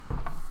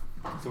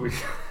So we...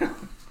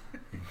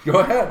 Go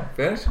ahead.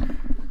 Finish.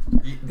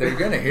 They're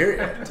going to hear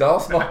you. Tell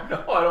us about... No,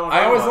 I don't know.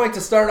 I always like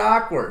to start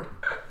awkward.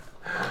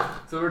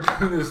 So we're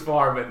doing this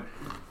farm and...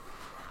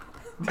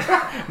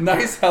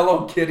 Nice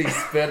Hello Kitty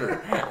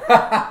spitter.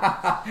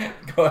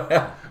 Go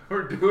ahead.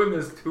 We're doing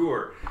this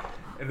tour.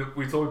 And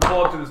we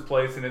pull up to this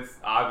place and it's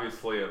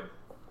obviously a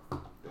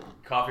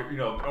coffee,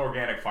 an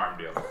organic farm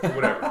deal.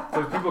 Whatever.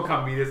 So people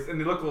come meet us and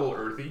they look a little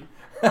earthy.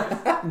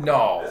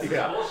 No. This is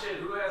bullshit.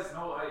 Who has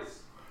no ice?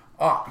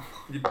 Oh.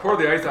 You pour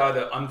the ice out of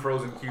the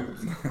unfrozen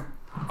cubes.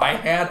 I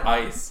had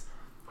ice.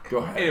 Go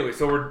ahead. Anyway,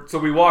 so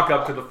we walk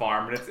up to the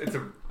farm and it's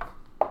a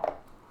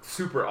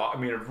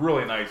a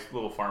really nice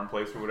little farm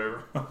place or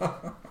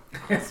whatever.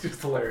 It's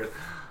just hilarious.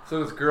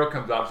 So this girl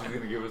comes up, she's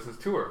going to give us this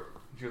tour.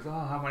 She goes,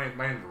 "Oh,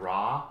 my name's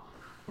Ra."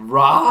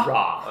 Ra?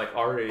 Ra, like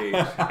R-A-H.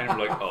 And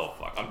we're like, oh,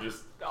 fuck.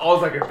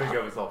 All I can think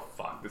of is, oh,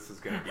 fuck, this is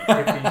going to be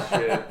hippie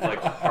shit,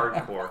 like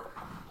hardcore.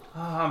 Oh,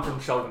 I'm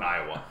from Sheldon,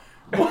 Iowa.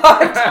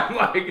 What? I'm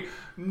like,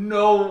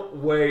 no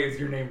way is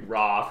your name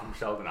Ra from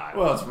Sheldon, Iowa.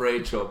 Well, it's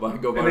Rachel, but I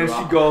go by And then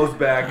Ra. she goes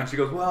back and she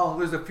goes, well,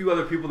 there's a few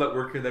other people that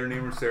work here that are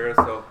named Sarah,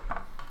 so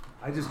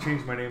I just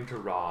changed my name to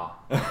Ra.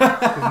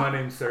 Because my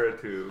name's Sarah,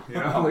 too.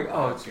 I'm like,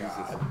 oh,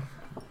 Jesus.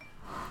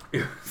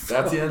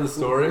 That's the end of the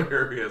story?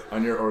 Hilarious.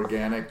 On your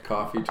organic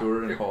coffee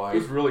tour in Hawaii? It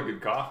was really good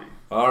coffee.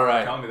 All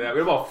right. Tell me that. We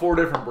had about 4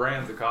 different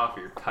brands of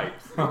coffee or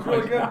types. It was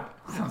really good.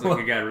 Sounds like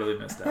a guy really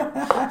missed out.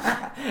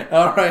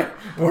 All right.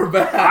 We're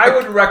back. I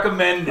would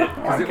recommend it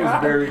because it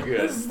was very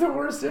good. This is the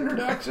worst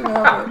introduction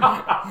ever.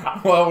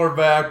 Well, we're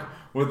back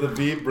with the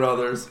Viet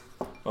brothers.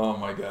 Oh,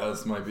 my God.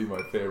 This might be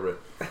my favorite.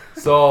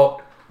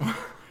 So...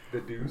 The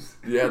Deuce.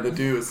 Yeah, the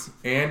Deuce.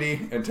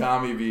 Andy and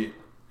Tommy Viet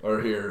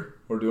are here.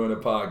 We're doing a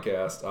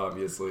podcast,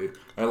 obviously.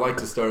 I like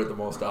to start at the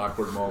most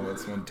awkward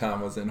moments when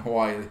Tom was in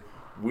Hawaii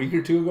a week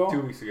or two ago?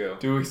 2 weeks ago.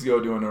 2 weeks ago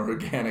doing an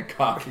organic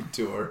coffee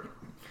tour.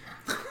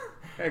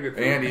 Hey, good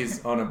food.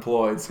 Andy's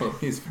unemployed, so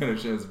he's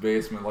finishing his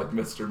basement like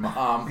Mr.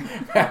 Mom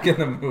back in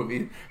the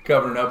movie,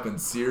 covering up in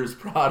Sears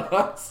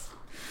products.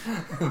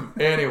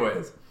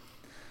 Anyways,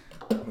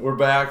 we're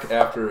back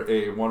after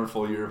a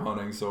wonderful year of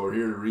hunting, so we're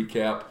here to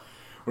recap.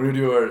 We're going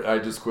to do I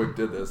just quick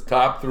did this,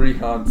 top 3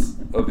 hunts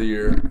of the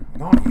year.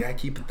 No, you got to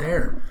keep it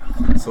there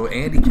so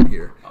Andy can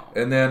hear.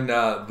 And then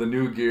the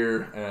new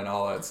gear and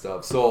all that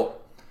stuff. So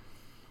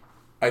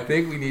I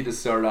think we need to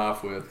start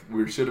off with,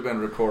 we should have been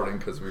recording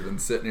because we've been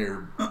sitting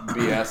here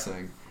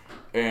BSing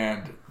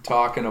and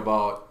talking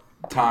about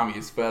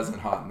Tommy's pheasant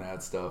hunt and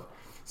that stuff.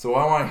 So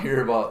I want to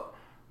hear about,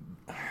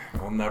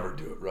 we'll never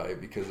do it right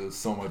because it's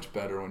so much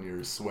better when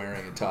you're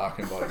swearing and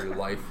talking about your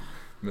life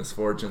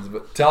misfortunes.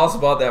 But tell us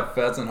about that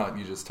pheasant hunt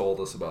you just told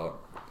us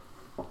about.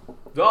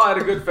 So I had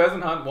a good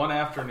pheasant hunt one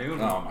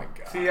afternoon. Oh my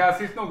God. See,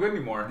 it's no good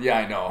anymore. Yeah,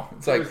 I know.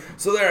 It's like,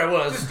 so there it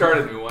was. Just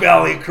started a new one.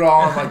 Belly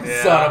crawling like the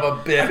Yeah. son of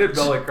a bitch. I did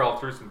belly crawl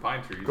through some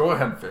pine trees. Go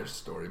ahead and finish the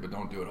story, but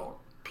don't do it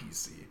all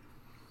PC.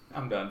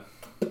 I'm done.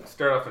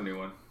 Start off a new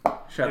one.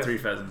 Shot 3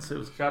 pheasants. It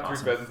was Shot awesome.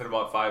 3 pheasants in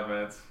about 5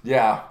 minutes.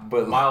 Yeah,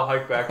 but... Mile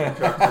hike back to the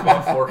truck to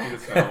about 4 feet of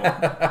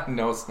snow.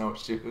 No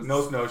snowshoes.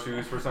 No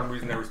snowshoes. For some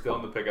reason, they were still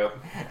in the pickup.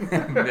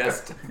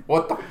 Missed.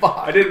 What the fuck?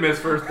 I did miss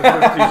the first 2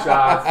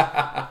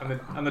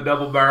 shots on the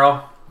double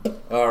barrel.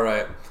 All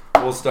right.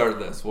 We'll start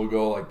this. We'll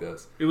go like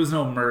this. It was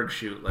no merg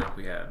shoot like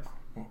we had.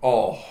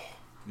 Oh,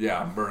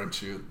 yeah, burn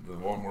shoot. The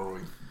one where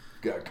we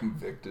got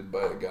convicted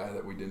by a guy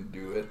that we didn't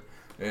do it.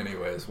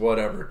 Anyways,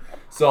 whatever.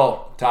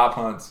 So, top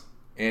hunts.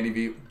 Andy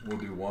Viet, we'll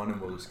do one and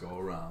we'll just go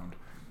around.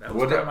 That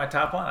was probably my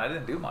top one. I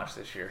didn't do much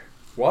this year.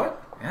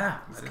 What? Yeah.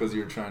 Because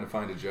you were trying to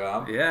find a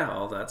job? Yeah,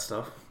 all that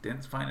stuff.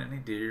 Didn't find any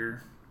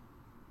deer.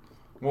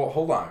 Well,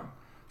 hold on.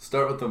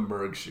 Start with the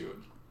merg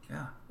shoot.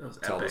 Yeah, that was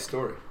Tell epic. the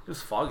story. It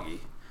was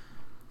foggy.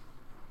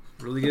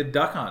 Really good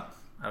duck hunt.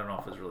 I don't know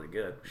if it was really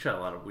good. Shot a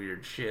lot of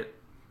weird shit.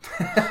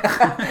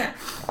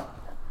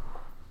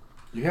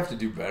 You have to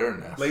do better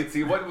than this. Late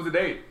see, what was the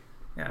date?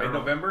 Yeah, Late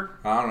November?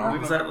 I don't know. Early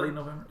Was that late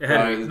November? It No,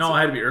 had to be, it's- no, it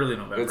had to be early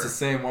November. It's the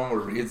same one where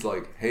Reed's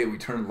like, hey, we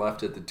turned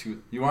left at the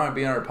 2... You want to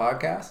be on our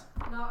podcast?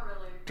 Not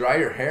really. Dry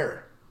your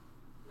hair.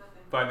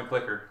 Nothing. Find the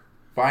clicker.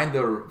 Find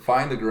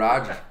the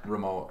garage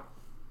remote.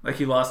 Like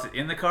he lost it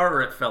in the car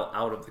or it fell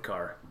out of the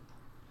car?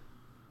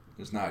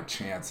 There's not a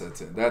chance that's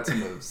in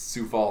the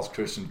Sioux Falls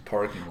Christian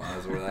parking lot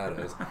is where that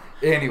is.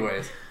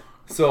 Anyways,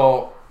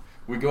 so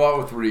we go out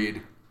with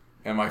Reed,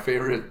 and my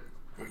favorite,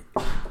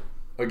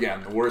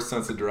 again, the worst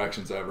sense of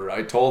directions ever.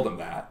 I told him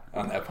that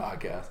on that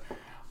podcast.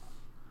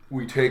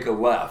 We take a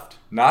left,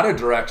 not a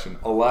direction,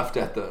 a left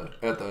at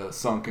the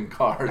sunken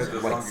cars, At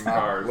the sunken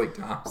cars. Lake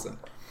Thompson.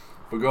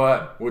 But go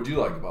ahead. What'd you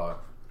like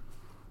about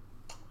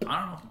I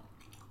don't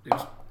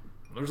know.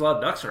 There was a lot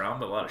of ducks around,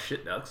 but a lot of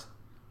shit ducks.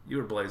 You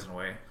were blazing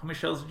away. How many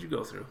shells did you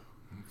go through?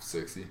 it?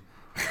 60.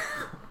 I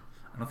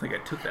don't think I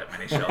took that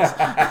many shells.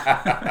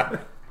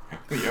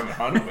 You haven't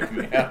hunted with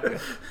me, have you?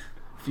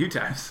 A few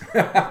times.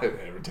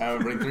 Every time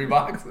I bring 3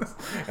 boxes.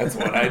 That's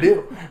what I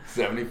do.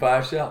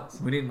 75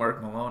 shells. We need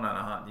Mark Malone on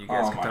a hunt. You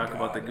guys Oh can my talk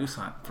about the God. goose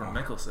hunt from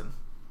Mickelson.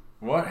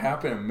 What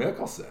happened in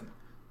Mickelson?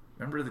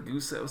 remember the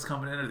goose that was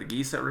coming in or the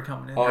geese that were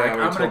coming in? Oh, yeah,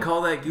 I'm going to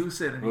call that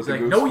goose in. And he's like,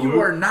 goose no, flute? you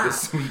are not. The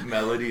sweet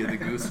melody of the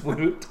goose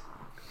flute.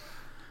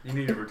 You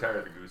need to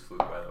retire the goose flute,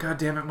 by the way. God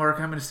damn it, Mark.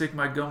 I'm going to stick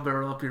my gun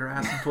barrel up your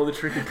ass and pull the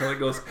trigger until it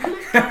goes.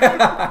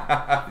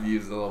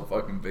 Use the little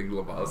fucking Big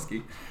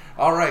Lebowski.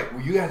 All right,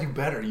 well, you got to do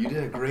better. You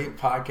did a great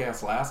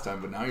podcast last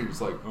time, but now you're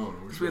just like, oh, no.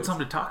 We had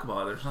something to talk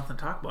about. There's nothing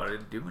to talk about. I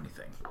didn't do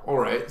anything. All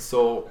right,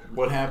 so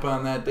what happened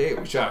on that day?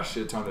 We shot a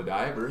shit ton of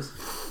divers,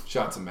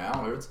 shot some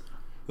mallards.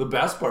 The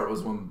best part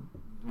was when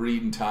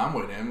Reed and Tom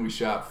went in. We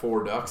shot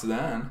 4 ducks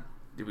then.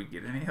 Did we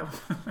get any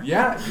of them?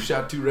 Yeah, you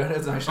shot 2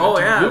 redheads and I shot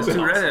 2 bluebills.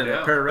 2 redheads.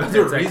 Yeah. A pair of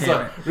That's redheads.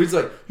 what Reed's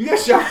like, you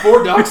guys shot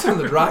 4 ducks on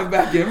the drive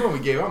back in when we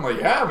gave up? I'm like,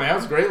 yeah, man, it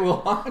was a great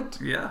little hunt.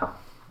 Yeah.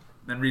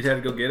 Then Reed had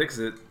to go get it because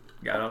it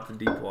got out to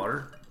deep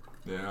water.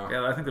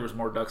 Yeah. I think there was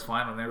more ducks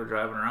flying when they were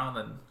driving around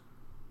than...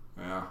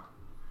 Yeah.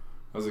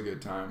 That was a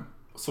good time.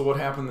 So what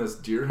happened this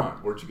deer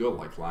hunt? Where'd you go?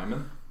 Like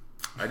Lyman?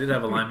 I did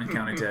have a Lyman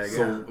County tag.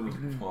 So,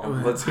 well,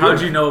 let's hear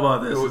How'd it. you know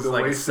about this? It was It's the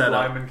like a waste of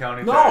setup. Lyman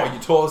County No, tag. you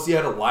told us you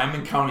had a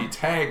Lyman County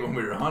tag when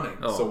we were hunting.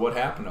 Oh. So what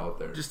happened out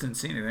there? Just didn't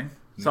see anything.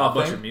 Saw a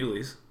bunch of Nothing?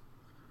 muleys.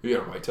 You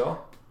got a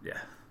whitetail? Yeah.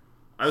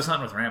 I was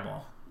hunting with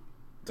Ramlo.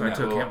 So I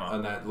took him up.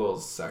 In that little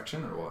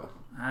section or what?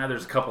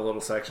 There's a couple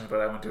little sections, but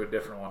I went to a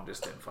different one.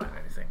 Just didn't find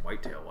anything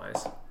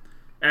whitetail-wise.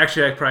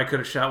 Actually, I probably could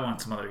have shot one.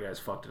 Some other guys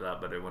fucked it up,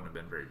 but it wouldn't have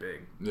been very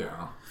big.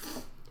 Yeah.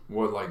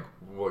 What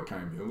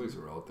kind of muleys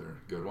were out there?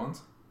 Good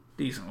ones?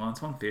 Decent ones,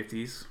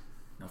 150s.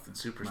 Nothing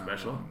super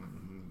special.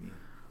 Mm-hmm.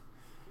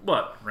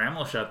 But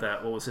Ramlo shot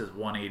that. What was his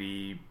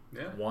 181?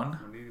 Yeah,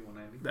 180,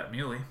 190. That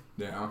muley.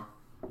 Yeah.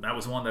 That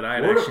was one that I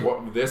had actually.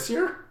 What, this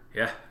year?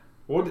 Yeah.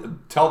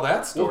 Tell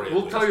that story.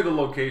 We'll tell you the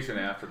location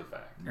after the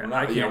fact. We're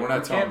not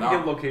telling Can't now.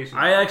 give location.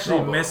 I actually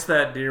No, but- missed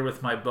that deer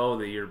with my bow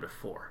the year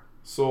before.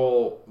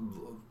 So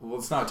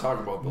let's not talk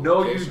about the No,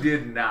 location. you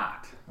did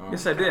not. Oh,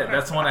 Yes, I did.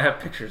 That's the one I have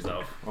pictures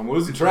of. I'm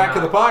losing track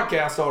of the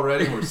podcast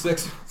already. We're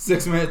six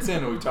minutes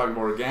in and we talk about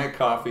organic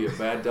coffee, a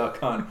bad duck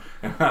hunt,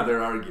 and now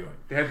they're arguing.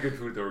 They had good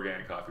food at the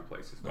organic coffee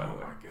places, by the Oh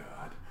way. my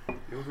god.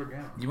 It was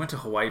organic. You went to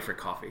Hawaii for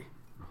coffee.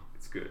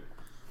 It's good.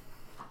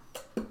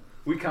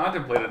 We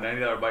contemplated a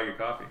 $90 bag of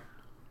coffee.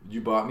 You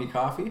bought me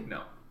coffee?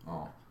 No.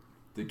 Oh.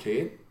 Did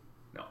Kate?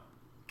 No.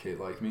 Kate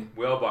like me?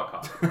 We all bought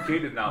coffee.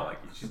 Kate did not like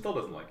you. She still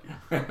doesn't like you.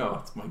 I know,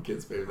 it's my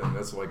kid's favorite thing.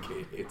 That's why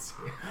Kate hates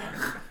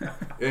me.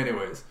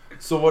 Anyways,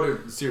 so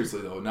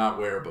seriously though, not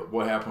where, but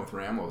what happened with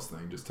Ramlo's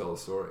thing? Just tell the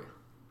story.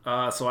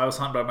 So I was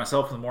hunting by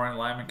myself in the morning in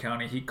Lyman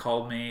County. He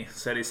called me,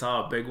 said he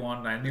saw a big one,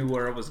 and I knew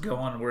where it was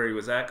going, where he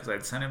was at, because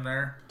I'd sent him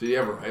there. Did he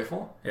have a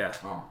rifle? Yeah.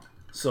 Oh.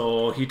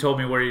 So he told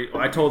me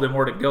I told him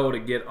where to go to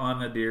get on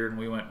the deer, and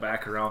we went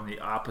back around the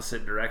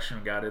opposite direction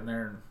and got in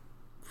there,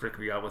 and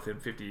we got within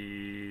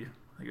 50,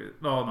 it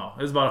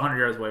was about 100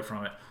 yards away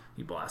from it.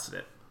 He blasted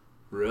it.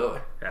 Really?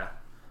 Yeah.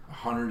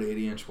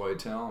 180-inch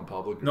whitetail on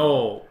public ground?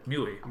 No,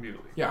 muley.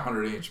 Yeah,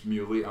 180-inch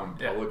muley on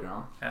Yeah. public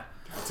ground. Yeah.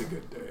 That's a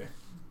good day.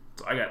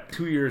 So I got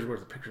 2 years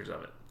worth of pictures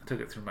of it. I took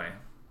it through my...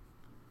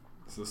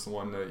 Is this the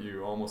one that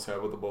you almost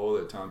have with the bow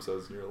that Tom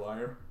says you're a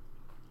liar?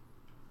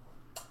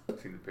 I've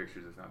seen the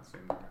pictures. It's not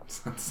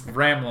the same.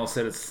 Ramlo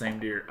said it's the same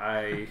deer.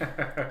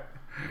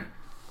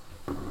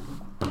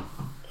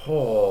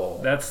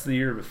 Oh. That's the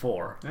year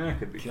before. It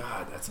could be.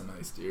 God, that's a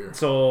nice deer.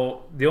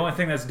 So the only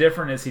thing that's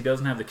different is he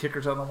doesn't have the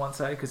kickers on the one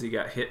side because he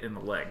got hit in the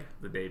leg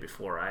the day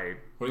before.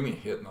 What do you mean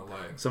hit in the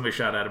leg? Somebody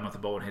shot at him with a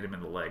bow and hit him in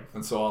the leg.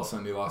 And so all of a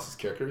sudden he lost his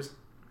kickers?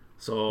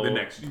 So The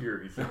next year,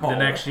 he said. The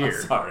next year.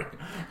 Sorry.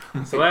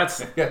 So that's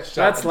He got shot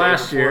that's the day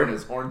last before year. And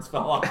his horns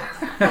fell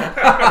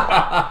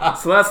off.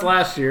 So that's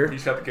last year. He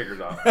shut the kickers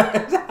off.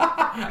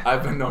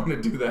 I've been known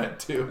to do that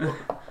too.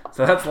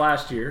 So that's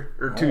last year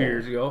or 2 Oh.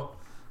 years ago.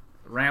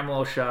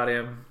 Ramlo shot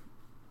him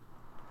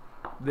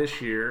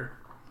this year.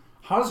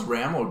 How does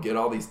Ramlo get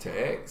all these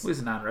tags? Well,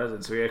 he's a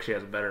non-resident, so he actually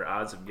has better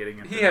odds of getting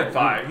it. He than had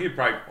 5. He had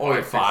probably Oh, he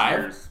had 6 5?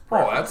 years.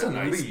 Oh, that's a at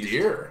nice least.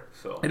 deer.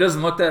 So It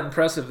doesn't look that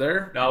impressive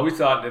there. no, we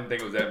saw it and didn't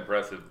think it was that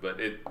impressive, but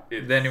it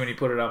Then when you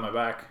put it on my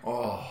back,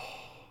 Oh.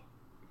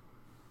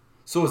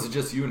 So is it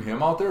just you and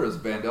him out there, or is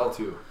Vandell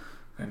too?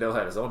 Vandell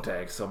had his own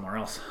tag somewhere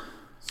else.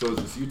 So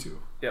it's just you two?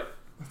 Yep.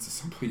 That's a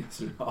simple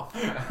yes or no.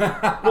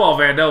 Well,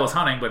 Vandell was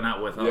hunting, but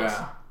not with us.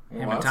 Yeah. Him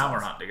Well, and that Tom were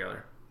sounds- hunting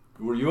together.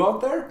 Were you out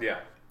there? yeah,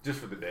 just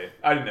for the day.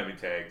 I didn't have any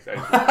tags.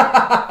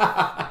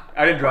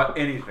 I didn't draw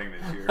anything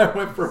this I year.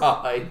 went for a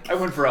hike. I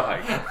went for a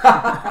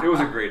hike. It was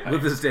a great hike.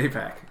 With his day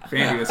pack.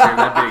 Fandy was here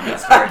that big. Good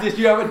story. Did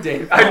you have a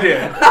day? I did.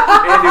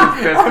 Andy was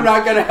pissed. I'm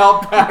not gonna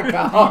help back He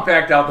out.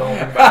 packed out the whole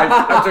thing, but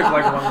I took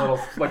like one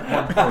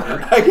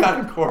quarter. I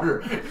got a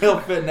quarter. He'll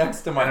fit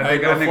next to my And I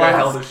think Hydro I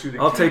held Flask. a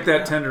shooting. I'll can. take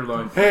that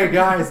tenderloin. Hey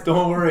guys,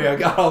 don't worry. I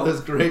got all this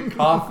great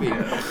coffee.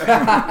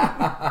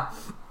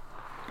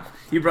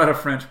 He brought a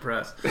French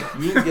press.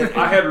 You didn't get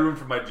I had room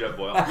for my jet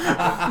boil. a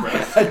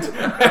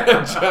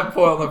jet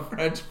boil in the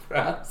French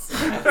press.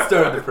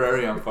 Started the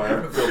prairie on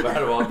fire. I feel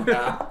bad about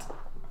that.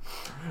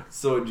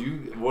 So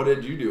what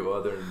did you do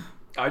other than...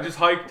 I just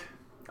hiked.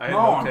 I had No,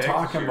 I'm tags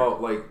talking this year.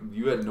 about like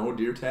you had no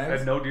deer I tags?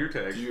 had no deer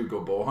tags. Did you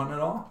go bow hunting at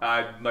all?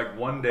 Like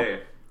one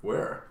day.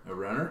 Where? A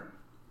runner?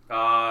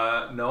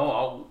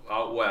 No,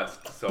 out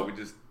west. So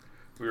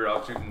we were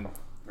out shooting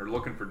or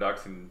looking for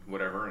ducks and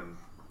whatever, and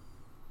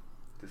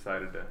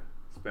decided to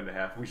spend a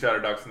half. We shot our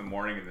ducks in the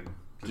morning and then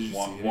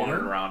just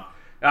wandered around.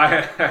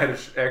 I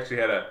actually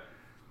had a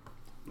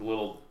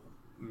little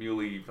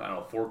muley, I don't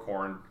know, fork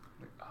horn,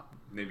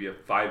 maybe a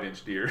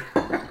 5-inch deer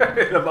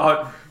at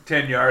about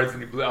 10 yards,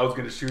 and I was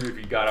going to shoot if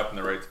he got up in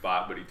the right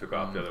spot, but he took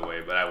off the other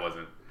way. But I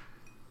wasn't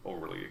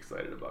overly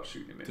excited about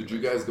shooting him. Did you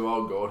guys go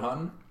out goat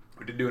hunting?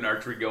 We did do an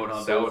archery goat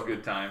hunt. That was a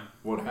good time.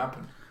 What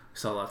happened?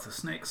 Saw lots of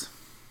snakes.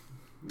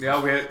 Yeah,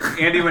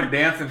 Andy went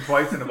dancing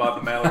twice in about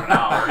the matter of an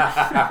hour.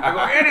 I go,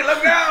 Andy,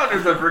 look down!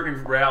 There's a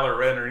freaking rattler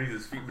right underneath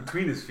his feet,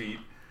 between his feet.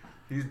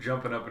 He's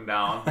jumping up and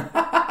down.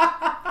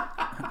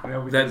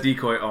 That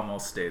decoy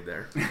almost stayed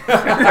there. We're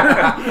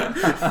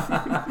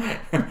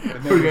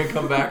gonna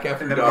come back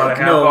after and then dark. about a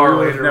half hour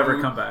we later,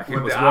 never come back. It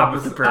Went was the one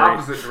with the prairie.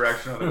 opposite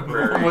direction of the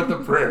prairie. With the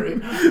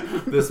prairie.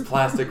 This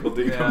plastic will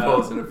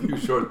decompose in a few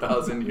short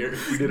thousand years.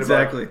 We did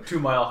Exactly. about a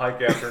 2-mile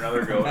hike after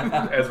another goat.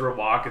 As we're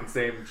walking,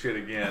 same shit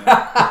again.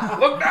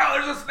 Look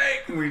down, there's a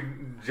snake! And we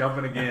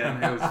jumping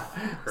again. It was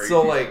crazy.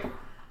 So, like,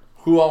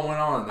 who all went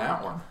on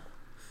that one?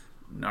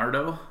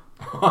 Nardo.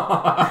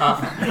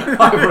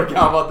 I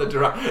forgot about the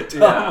drive.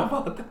 Tell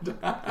about the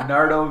drive.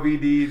 Nardo,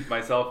 VD,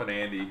 myself, and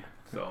Andy.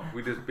 So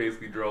we just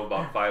basically drove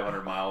about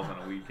 500 miles on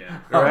a weekend.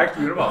 Or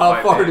actually, about How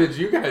 5 far days. did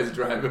you guys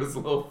drive? It was a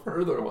little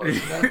further,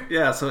 wasn't it?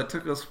 Yeah, so it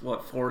took us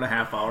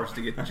 4.5 hours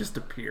to get just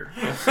to pier.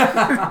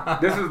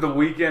 This is the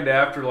weekend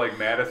after like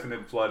Madison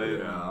had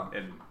flooded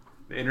and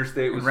the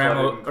interstate was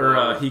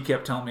flooded. He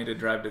kept telling me to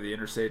drive to the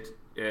interstate,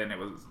 and it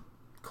was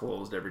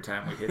closed every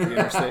time we hit the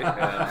interstate.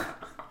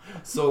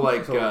 So,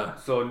 like...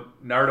 So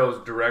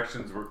Nardo's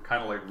directions were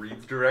kind of like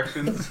Reed's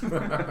directions.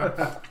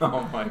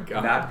 oh, my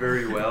God. Not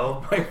very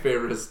well. My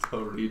favorite is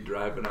still Reed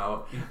driving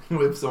out,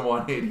 whips a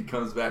 180,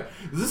 comes back.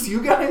 Is this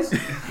you guys?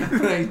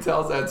 And then he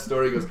tells that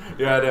story. He goes,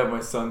 yeah, I'd have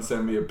my son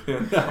send me a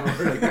pin down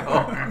where to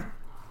go.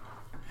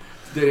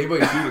 Did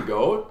anybody shoot a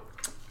goat?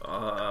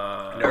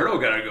 Nardo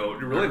got a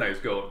goat. A really nice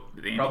goat.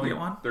 Did Andy Probably get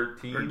one?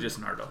 13. Or just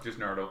Nardo? Just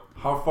Nardo.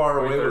 How far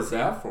away was 13.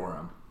 that for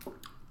him?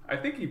 I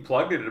think he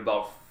plugged it at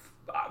about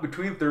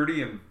between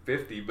 30 and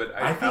 50, but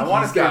I think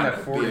want to he's say in got that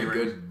to 40 be a range.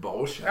 good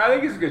bow shot. I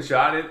think he's a good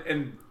shot.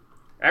 And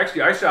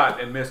actually, I shot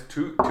and missed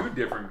two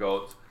different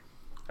goats.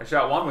 I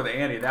shot one with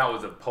Andy, and that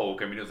was a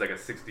poke. I mean, it was like a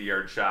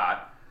 60-yard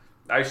shot.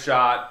 I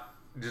shot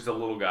just a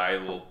little guy, a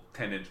little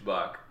 10-inch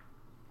buck.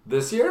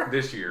 This year?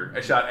 This year.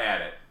 I shot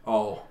at it.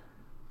 Oh.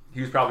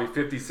 He was probably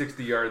 50,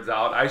 60 yards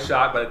out. I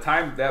shot, by the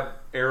time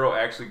that arrow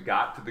actually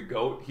got to the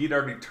goat, he'd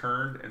already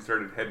turned and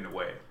started heading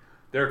away.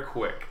 They're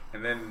quick.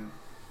 And then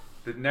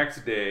the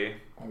next day...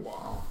 Oh,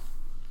 wow.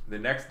 The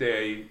next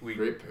day,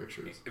 Great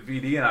pictures.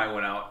 VD and I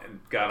went out and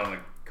got on a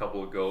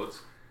couple of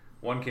goats.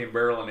 One came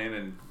barreling in,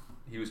 and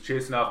he was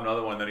chasing off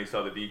another one. Then he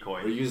saw the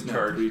decoy. Are you using that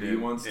charged 3D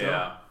in. one still?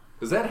 Yeah.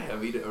 Is that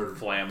heavy or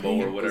Flambeau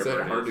or whatever Is that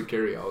it hard is. to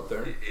carry out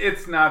there?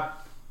 It's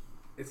not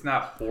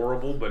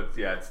horrible, but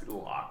it's a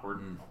little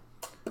awkward.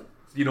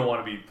 You don't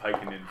want to be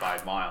hiking in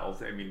 5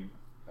 miles. I mean,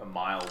 a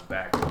mile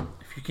back.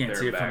 If you can't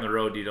see it from the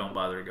road, you don't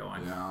bother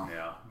going.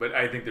 Yeah, but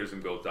I think there's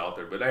some goats out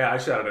there. But I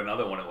shot at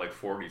another one at like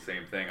 40,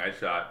 same thing. I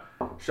shot.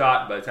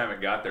 By the time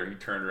it got there, he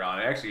turned around.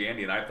 Actually,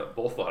 Andy and I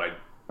both thought I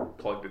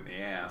plugged it in the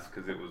ass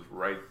because it was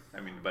right. I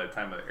mean, by the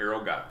time the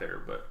arrow got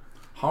there, but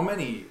how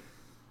many?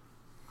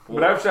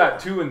 But I've shot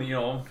 2 in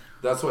the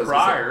That's what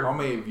prior. How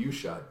many have you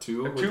shot?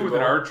 2? 2 with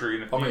an archery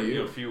and How many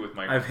a few with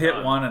my. I've hit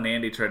gun. one, and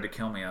Andy tried to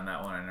kill me on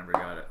that one. I never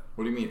got it.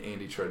 What do you mean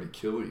Andy tried to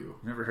kill you?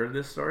 Never heard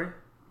this story?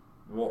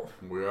 Well,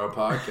 we're on a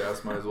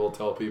podcast. Might as well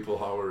tell people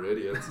how we're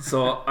idiots.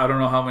 So I don't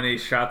know how many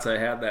shots I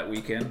had that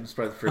weekend. It's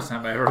probably the first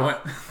time I ever went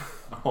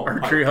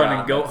archery my hunting,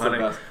 God, goat that's the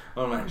hunting. best.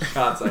 How many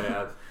shots I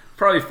had?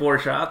 Probably 4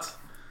 shots.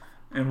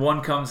 And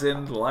one comes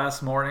in the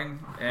last morning,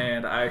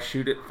 and I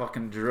shoot it,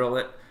 fucking drill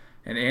it.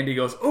 And Andy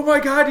goes, "Oh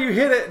my God, you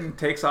hit it!" and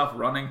takes off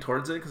running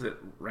towards it because it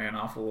ran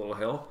off a little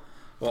hill.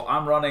 Well,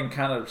 I'm running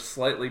kind of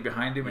slightly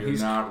behind him, and You're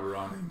he's not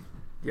running.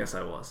 Yes,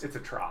 I was. It's a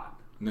trot.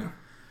 No.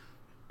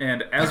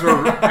 And as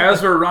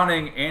we're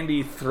running,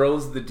 Andy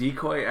throws the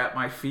decoy at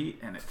my feet,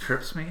 and it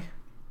trips me,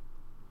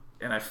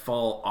 and I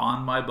fall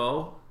on my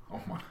bow.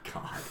 Oh my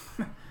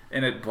God.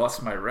 And it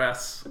busts my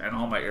rests, and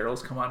all my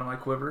arrows come out of my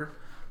quiver.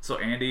 So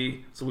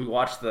we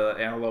watch the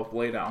antelope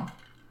lay down.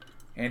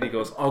 Andy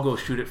goes, "I'll go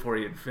shoot it for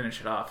you and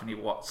finish it off." And he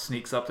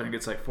sneaks up there and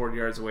gets like 40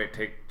 yards away,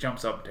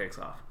 jumps up and takes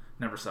off.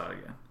 Never saw it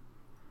again.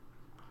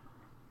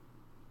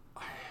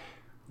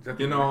 Is that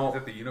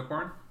the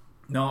unicorn?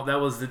 No, that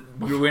was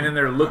we went in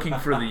there looking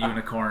for the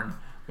unicorn.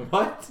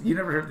 What? You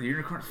never heard of the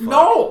unicorn? Fuck.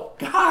 No!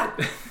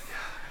 God!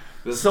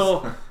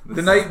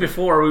 The night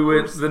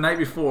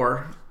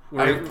before,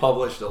 I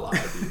published a lot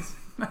of these.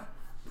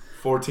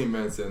 14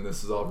 minutes in,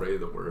 this is already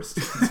the worst.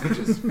 So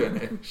just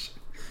finish.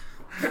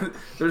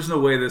 There's no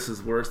way this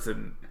is worse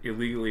than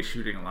illegally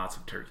shooting lots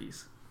of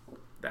turkeys.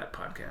 That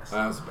podcast.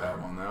 That was a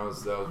bad one. That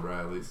was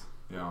Riley's.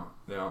 Yeah.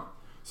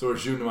 So we're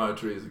shooting them out of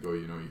trees and go,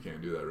 you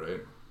can't do that,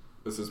 right?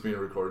 Is this being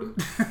recorded?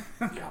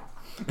 Yeah.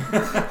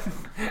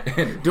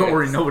 Don't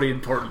worry, nobody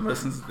important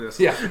listens to this.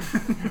 Yeah.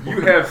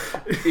 You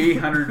have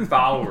 800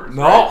 followers.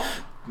 No.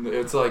 Right?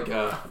 It's like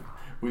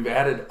we've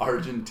added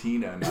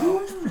Argentina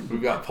now.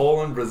 We've got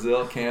Poland,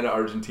 Brazil, Canada,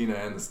 Argentina,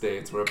 and the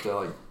States. We're up to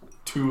like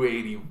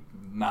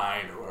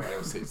 289 or whatever. I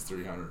would say it's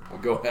 300. Well,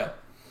 go ahead.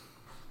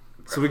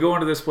 So we go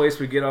into this place,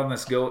 we get on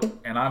this goat,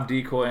 and I'm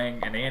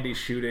decoying, and Andy's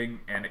shooting,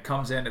 and it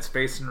comes in, it's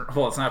facing,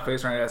 well, it's not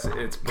facing right,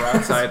 it's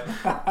broadside,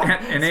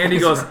 and Andy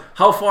goes,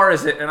 how far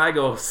is it? And I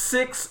go,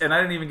 6, and I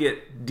didn't even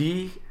get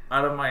D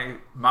out of my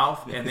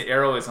mouth, and the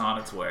arrow is on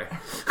its way.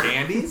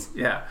 Andy's?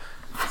 Yeah.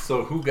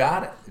 So who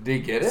got it? Did he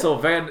get it?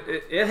 So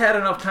it had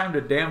enough time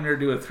to damn near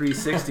do a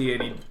 360,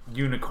 and he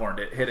unicorned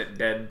it, hit it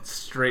dead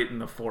straight in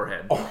the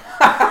forehead.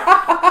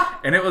 Oh.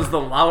 And it was the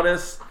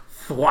loudest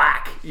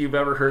thwack you've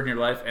ever heard in your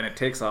life, and it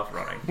takes off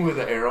running. With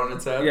an arrow in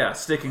its head? Yeah,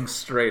 sticking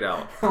straight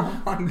out.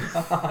 Oh my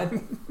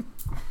god.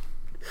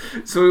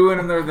 So we went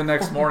in there the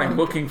next morning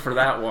looking for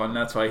that one.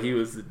 That's why he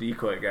was the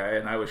decoy guy,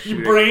 and I was shooting.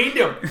 You brained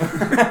him!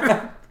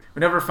 We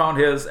never found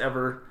his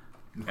ever,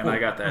 and I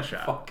got that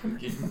shot. Fucking, can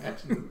you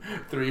imagine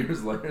 3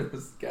 years later,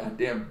 this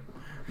goddamn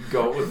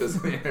goat with this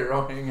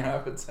arrow hanging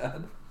off its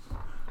head?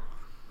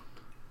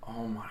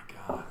 Oh my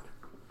god.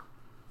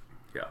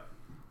 Yeah.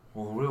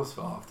 Well, the wheels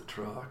fell off the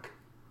truck.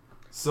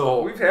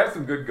 So We've had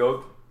some good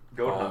goat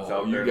hunts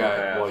out there in the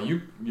past. Well,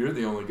 you're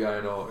the only guy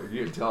I know.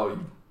 You can tell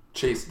you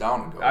chased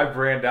down a goat. I've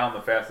ran down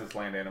the fastest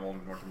land animal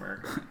in North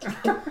America.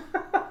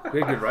 We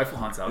had good rifle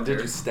hunts out and there.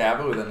 did you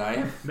stab it with a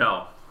knife?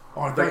 No.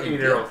 Oh, I Like thought you 8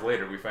 did. arrows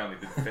later, we finally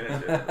did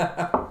finish it.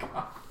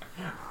 God.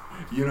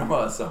 You know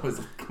us. I was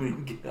a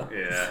clean kill.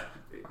 Yeah.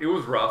 It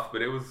was rough,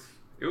 but it was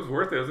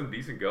worth it. It was a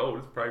decent goat. It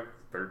was probably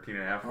 13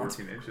 and a half,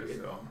 14 inches. great.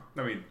 So,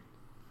 I mean,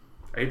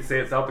 I hate to say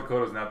it, South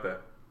Dakota's not the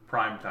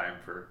prime time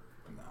for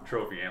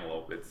trophy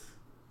antelope. It's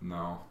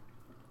no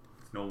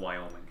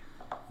Wyoming.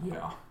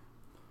 Yeah.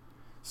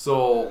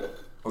 So,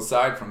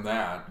 aside from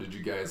that, did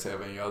you guys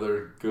have any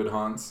other good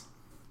hunts?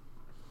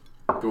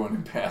 Going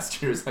in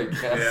past years, I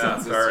guess, Yeah,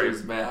 since sorry. this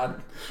year's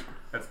bad.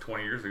 That's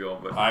 20 years ago.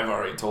 But I've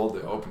already told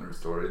the opener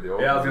story.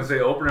 yeah, I was going to say,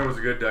 opener was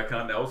a good duck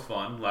hunt. That was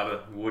fun. A lot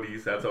of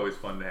woodies. That's always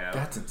fun to have.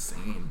 That's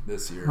insane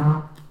this year.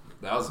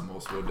 That was the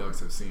most wood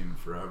ducks I've seen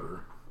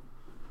forever.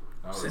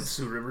 Since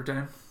Sioux River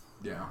time?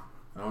 Yeah.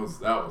 That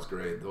was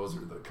great. Those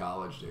are the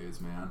college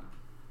days, man.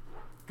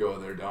 Go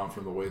there down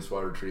from the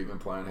wastewater treatment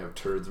plant, have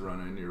turds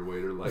running into your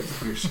waiter legs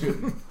when you're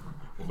shooting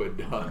wood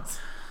ducks.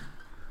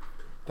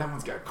 That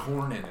one's got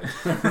corn in it.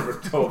 I remember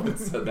Tobin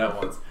said that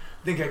once.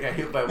 I think I got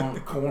hit by one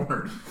with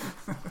corn.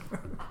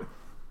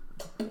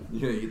 You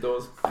gonna eat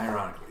those?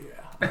 Ironically,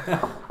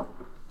 yeah.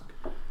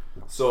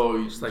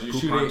 So, Just like did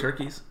poop you on shoot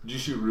turkeys? Did you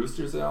shoot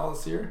roosters at all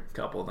this year?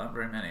 Couple, not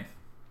very many.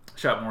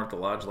 Shot more at the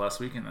lodge last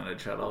weekend than I'd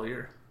shot all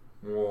year.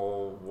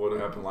 Well, what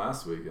happened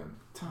last weekend?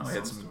 We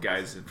had some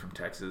guys in from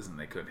Texas, and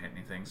they couldn't hit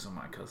anything, so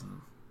my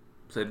cousin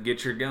said,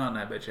 get your gun.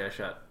 I bet you I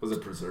shot. Was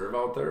it preserve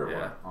out there? Or Yeah.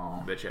 What? Oh.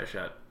 I bet you I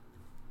shot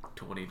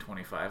 20,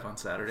 25 on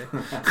Saturday.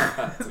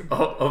 That's a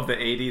Of the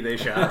 80 they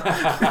shot.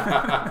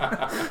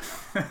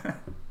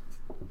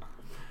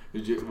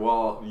 Did you?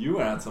 Well, you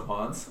went on some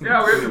hunts.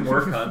 Yeah, we had some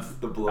work hunts.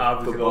 the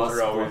Obviously, those bus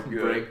are always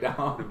good.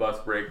 breakdown. The bus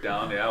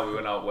breakdown. Yeah, we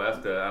went out west.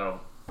 I don't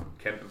know.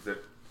 Kent was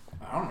it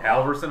I don't know.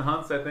 Halverson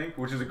hunts, I think,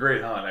 which is a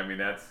great hunt. I mean,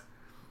 that's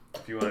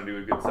if you want to do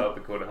a good South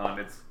Dakota hunt,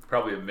 it's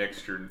probably a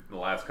mixture in the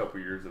last couple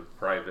of years of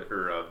private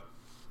or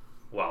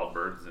wild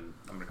birds, and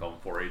I'm gonna call them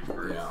 4-H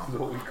birds. Yeah. Is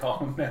what we call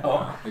them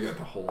now. I got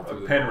the hole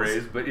through the Pen nose.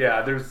 raised, but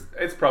yeah,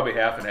 it's probably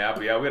half and half.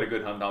 But yeah, we had a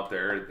good hunt out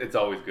there. It's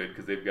always good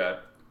because they've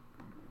got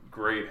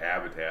great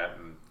habitat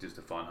and just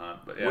a fun hunt.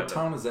 But yeah, What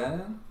town is that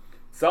in?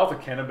 south of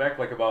Kennebec,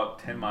 like about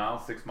 10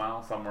 miles, 6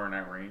 miles, somewhere in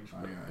that range. Oh,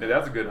 But, yeah. yeah,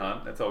 that's a good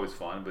hunt. That's always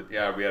fun. But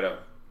yeah, we had a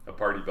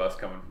party bus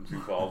coming from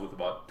Sioux Falls with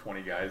about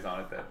 20 guys on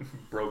it that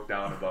broke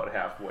down about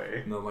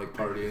halfway. No, like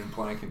partying in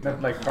Plankinton.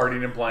 Not like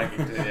partying in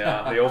Plankinton,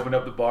 yeah. They opened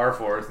up the bar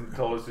for us and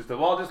told us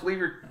just leave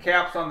your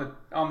caps on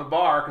the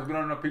bar because we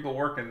don't have enough people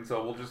working,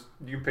 so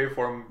you can pay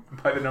for them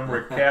by the number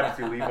of caps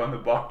you leave on the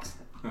bar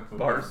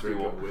Drink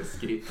stool. of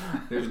whiskey.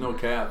 There's no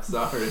cap.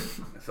 Sorry.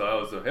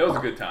 So it was a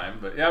good time.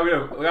 But yeah, we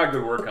got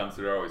good work hunts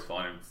that are always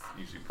fun. It's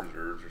usually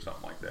preserves or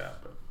something like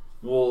that. But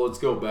Well, let's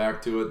go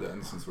back to it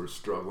then, since we're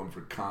struggling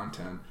for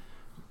content.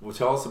 Well,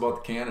 tell us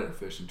about the Canada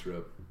fishing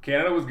trip.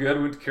 Canada was good.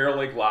 We went to Carroll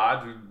Lake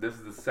Lodge. This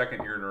is the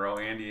second year in a row.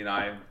 Andy and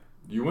I.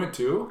 You went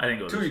too? I didn't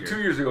go this year.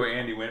 2 years ago,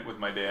 Andy went with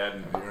my dad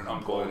and You're an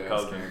uncle and unemployed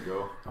ass, cousin. can't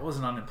go. I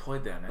wasn't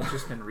unemployed then. It's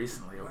just been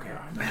recently, okay.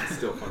 Yeah, I know, it's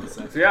still fun to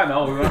say. So yeah,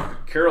 no, we went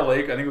to Carroll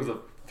Lake. I think it was a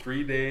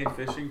 3-day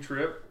fishing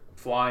trip.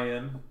 Fly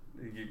in.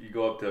 You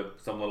go up to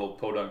some little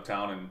podunk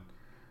town in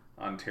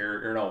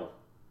Ontario. Or no.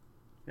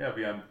 Yeah,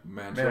 beyond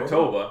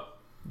Manitoba.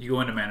 You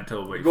go into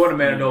Manitoba. You go into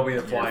Manitoba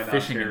and fly you're in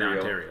fishing Ontario. in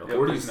Ontario. Yeah,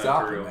 Where do you fishing in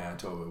stop Ontario. in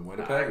Manitoba?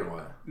 Winnipeg or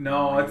what?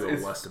 No, You go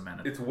it's west of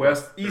Manitoba.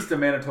 It's east of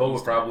Manitoba,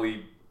 East of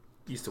probably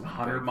East of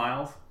 100 Winnipeg.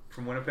 miles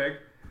from Winnipeg.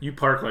 You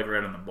park like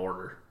right on the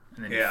border,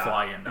 and then you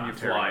fly into and you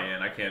Ontario. fly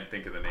in. I can't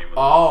think of the name of the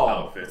Oh,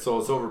 outfit. so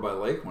it's over by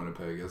Lake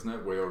Winnipeg, isn't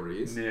it? Way over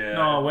east? Yeah.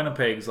 No,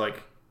 Winnipeg's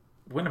like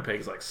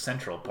Winnipeg's like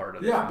central part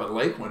of it. Yeah, but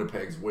Lake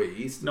Winnipeg's way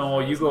east. No,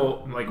 you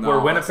go like where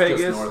Winnipeg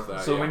is.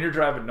 So when you're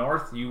driving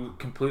north, you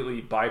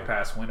completely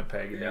bypass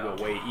Winnipeg and you go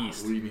way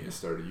east. We need to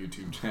start a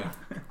YouTube channel.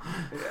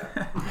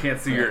 You can't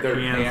see your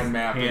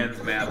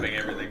hands mapping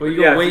everything. Well,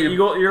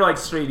 you're like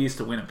straight east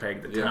to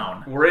Winnipeg, the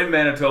town. We're in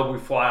Manitoba. We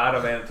fly out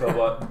of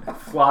Manitoba,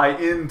 fly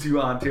into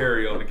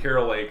Ontario to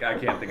Carroll Lake. I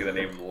can't think of the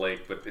name of the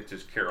lake, but it's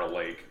just Carroll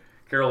Lake.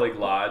 Carroll Lake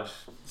Lodge.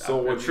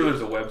 So I'm sure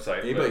there's a website.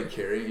 Anybody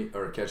carry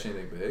or catch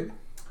anything big?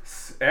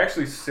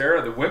 Actually,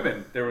 Sarah, the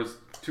women, there was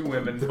 2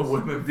 women. The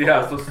women.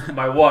 Yeah, so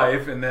my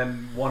wife and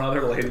then one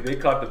other lady, they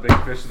caught the big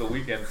fish of the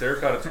weekend. Sarah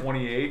caught a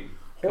 28,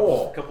 a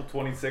couple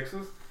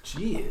 26s.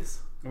 Jeez.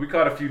 We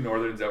caught a few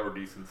northerns that were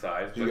decent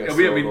sized. Did you guys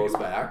throw those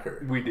back?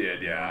 Or? We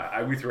did,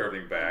 yeah. We threw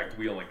everything back.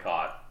 We only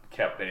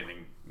kept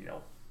anything,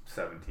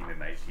 17 and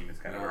 19 is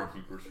kind of our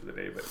keepers for the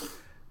day. But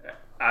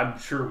I'm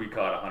sure we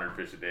caught 100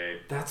 fish a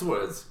day. That's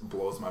what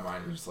blows my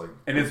mind. It's like,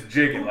 and it's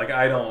jigging. Like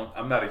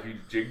I'm not a huge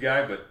jig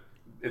guy, but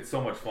it's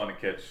so much fun to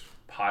catch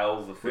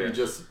piles of fish.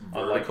 Just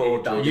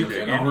vertical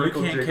jigging. You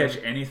can't catch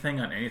anything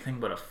on anything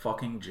but a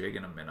fucking jig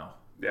and a minnow.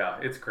 Yeah,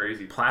 it's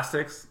crazy.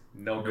 Plastics?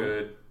 No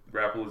good.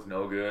 Grapple is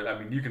no good. I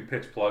mean, you can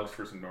pitch plugs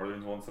for some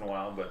northerns once in a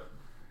while, but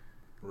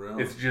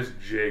it's just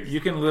jigs.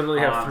 You can literally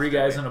have 3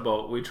 guys in a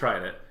boat. We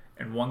tried it.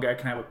 And one guy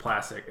can have a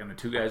plastic, and the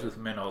 2 guys with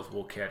minnows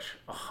will catch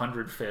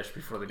 100 fish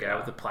before the guy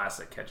with the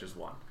plastic catches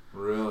 1.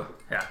 Really?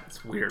 Yeah,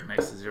 it's weird. It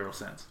makes 0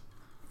 sense.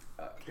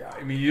 Yeah,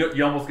 I mean,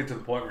 you almost get to the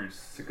point where you're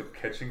sick of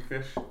catching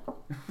fish.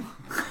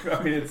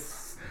 I mean, it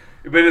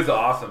is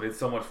awesome. It's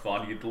so much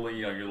fun. You get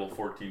your little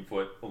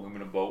 14-foot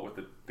aluminum boat with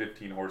the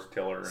 15-horse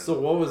tiller. So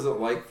what was it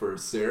like for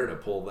Sarah to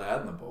pull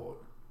that in the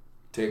boat?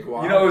 Take a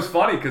while? It was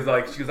funny because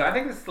she goes, I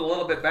think this is a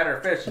little bit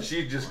better fish. And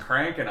she's just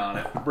cranking on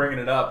it, bringing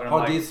it up. And I'm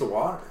How deep's the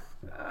water?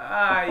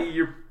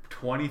 You're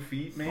 20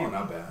 feet maybe. Oh,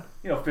 not bad.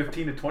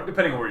 15 to 20,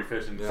 depending on where you're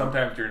fishing. Yeah.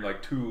 Sometimes you're in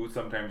like 2,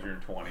 sometimes you're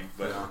in 20.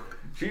 But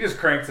she just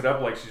cranks it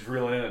up like she's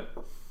reeling in a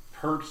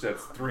perch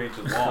that's 3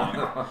 inches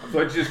long. So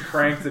it just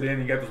cranks it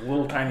in. You got this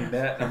little tiny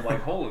net, and I'm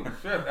like, holy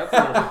shit, that's a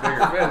little bit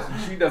bigger fish.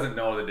 And she doesn't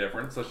know the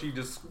difference, so she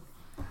just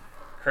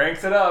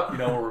cranks it up. Where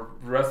the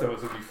rest of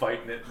us would be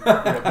fighting it,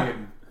 and,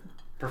 being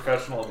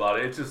professional about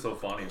it. It's just so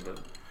funny, but.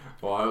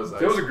 Well, it was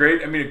a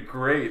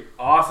great,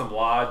 awesome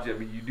lodge. I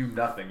mean, you do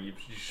nothing. You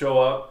show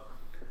up,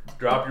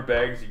 drop your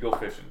bags, you go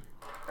fishing.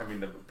 I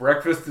mean, the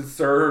breakfast is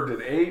served at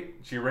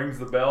 8. She rings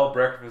the bell.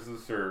 Breakfast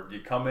is served.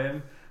 You come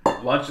in.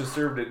 Lunch is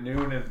served at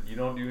noon, and you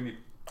don't do any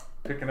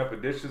picking up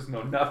of dishes.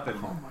 No, nothing.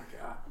 Oh my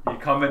god! You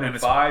come in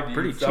at 5.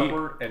 You eat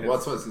supper, and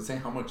what's it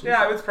saying? How much?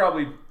 It's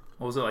probably.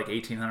 What was it, like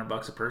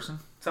 $1,800 a person?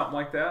 Something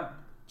like that.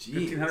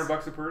 Jeez.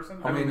 $1,500 a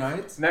person. How many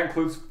nights? And that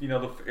includes the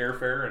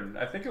airfare, and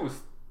I think it was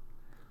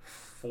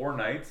 4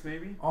 nights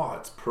maybe. Oh,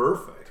 it's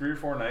perfect. 3 or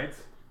 4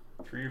 nights.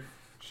 3 or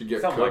should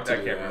get something like that.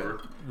 I can't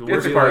remember. The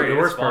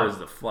worst part is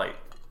the flight.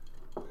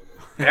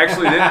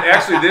 Actually,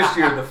 this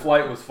year the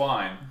flight was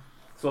fine.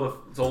 So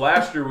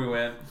last year we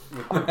went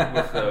with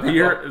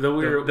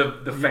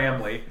the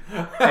family,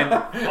 and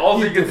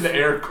all you could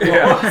air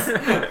quotes.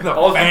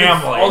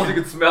 All you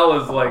could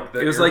smell is like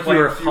it was like you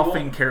were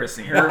huffing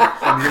kerosene, and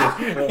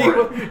it was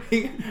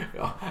pouring.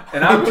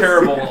 And I'm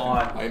terrible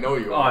on. I know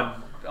you are.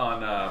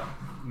 on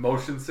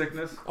motion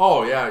sickness.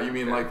 Oh yeah, you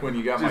mean like when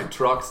you got my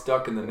truck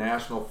stuck in the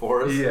national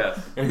forest?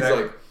 Yes. And he's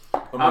like,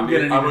 I'm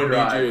gonna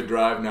need you to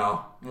drive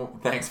now. Well,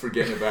 thanks for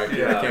getting it back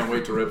here. I can't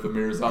wait to rip the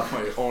mirrors off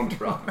my own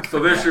truck. So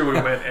this year we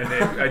went,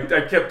 and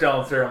I kept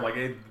telling Sarah, I'm like,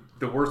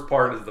 the worst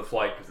part is the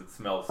flight because it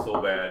smells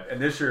so bad.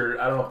 And this year,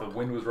 I don't know if the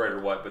wind was right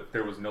or what, but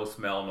there was no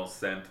smell, no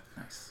scent.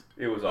 Nice.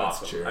 It was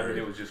awesome. I mean,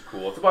 it was just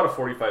cool. It's about a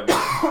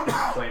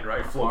 45-minute plane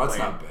ride, float plane. That's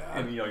not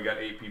bad. And you got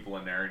 8 people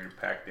in there, and you're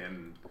packed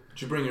in.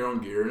 Did you bring your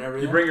own gear and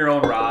everything? You bring your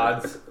own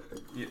rods,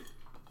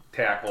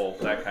 tackle,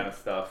 that kind of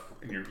stuff.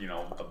 And you're,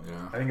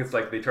 I think it's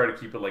like they try to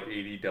keep it like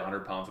 80 to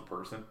 100 pounds a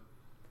person.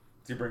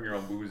 So you bring your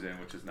own booze in,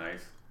 which is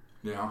nice.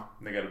 Yeah.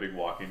 And they got a big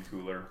walk-in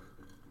cooler.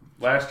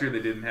 Last year they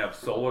didn't have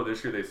solar.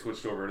 This year they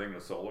switched over everything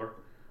to solar.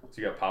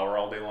 So you got power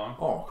all day long.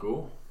 Oh,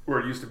 cool. Where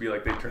it used to be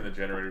like they turn the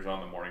generators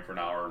on in the morning for an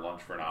hour,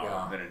 lunch for an hour,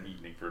 and then in the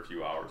evening for a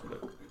few hours.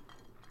 But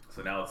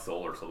so now it's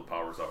solar, so the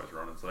power's always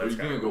running. So that's Are you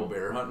going to go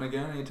bear hunting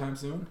again anytime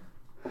soon?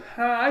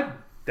 I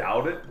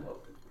doubt it.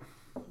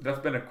 That's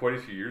been quite a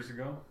few years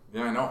ago.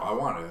 Yeah, I know. I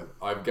want to.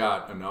 I've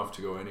got enough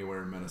to go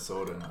anywhere in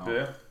Minnesota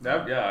now.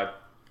 Yeah.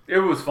 It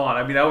was fun.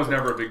 I mean, I was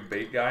never a big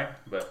bait guy,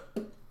 but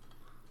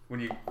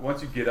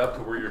once you get up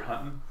to where you're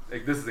hunting,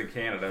 like this is in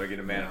Canada, we get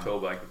to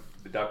Manitoba, like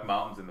the Duck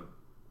Mountains and the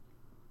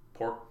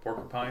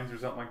Porcupines or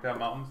something like that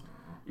mountains,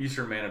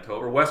 eastern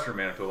Manitoba or western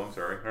Manitoba. I'm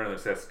sorry, or the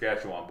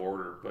Saskatchewan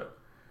border. But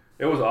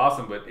it was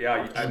awesome. But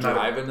yeah, did you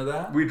drive into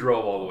that? We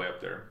drove all the way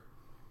up there.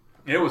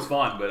 It was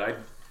fun, but I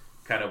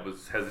kind of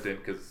was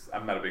hesitant because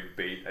I'm not a big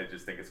bait. I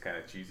just think it's kind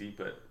of cheesy.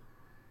 But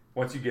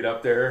once you get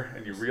up there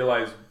and you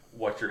realize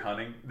what you're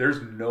hunting,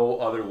 there's no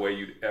other way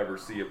you'd ever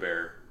see a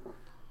bear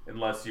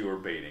unless you were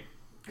baiting,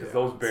 because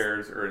those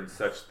bears are in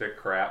such thick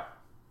crap.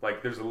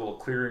 Like there's a little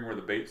clearing where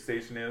the bait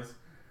station is,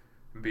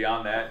 and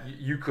beyond that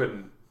you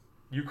couldn't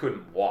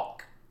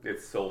walk.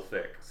 It's so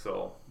thick.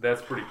 So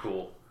that's pretty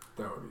cool.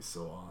 That would be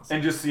so awesome.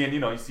 And just seeing,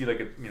 you see like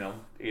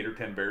 8 or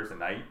 10 bears a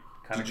night.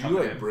 Did you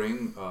like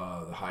bring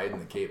the hide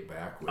and the cape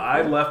back with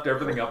I you? left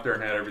everything up there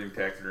and had everything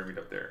taxidermied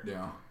up there.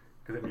 Yeah.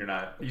 Because then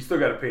you still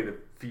got to pay the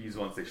fees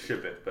once they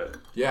ship it, but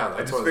yeah,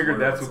 I just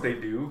figured that's what they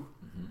do.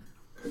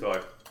 Mm-hmm.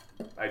 So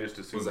I just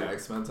assumed. Was that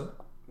expensive?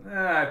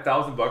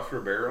 $1,000 for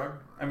a bear rug.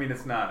 I mean,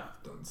 it's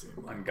not Doesn't seem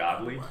like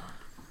ungodly. Wow.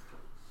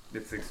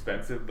 It's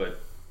expensive, but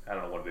I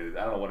don't know what it is.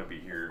 I don't want to be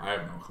here. I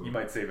have no clue. You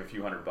might save a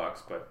few $100,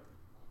 but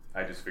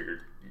I just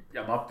figured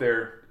I'm up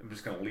there. I'm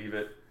just gonna leave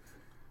it.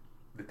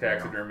 The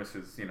taxidermist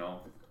is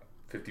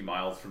 50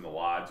 miles from the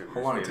lodge.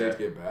 How long did it take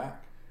to get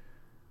back?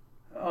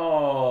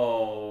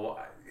 Oh,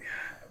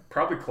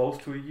 probably close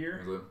to a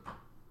year. Is it?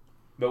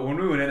 But when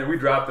we went in there, we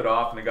dropped it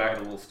off, and the guy had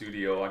a little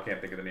studio. I can't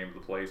think of the name of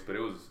the place, but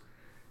it was,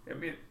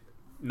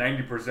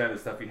 90% of the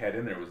stuff he had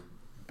in there was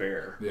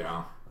bear.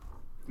 Yeah.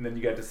 And then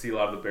you got to see a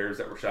lot of the bears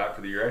that were shot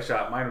for the year.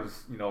 Mine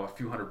was, a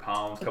few hundred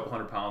pounds, couple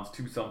hundred pounds,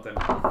 2 something.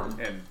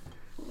 And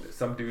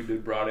some dude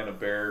had brought in a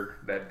bear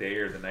that day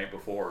or the night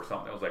before or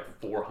something that was like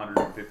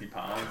 450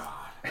 pounds.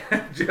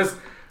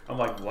 I'm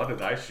like, what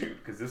did I shoot?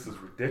 Because this is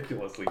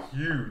ridiculously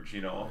huge,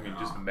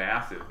 just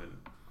massive.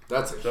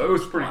 And so it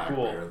was pretty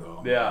cool. Bear,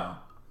 though. Yeah.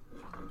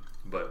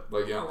 But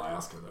like in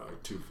Alaska, though,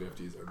 like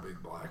 250s are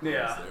big black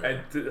bears.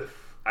 Yeah,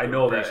 I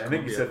know that. I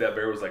think you said that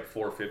bear was like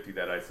 450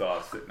 that I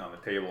saw sitting on the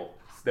table.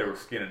 They were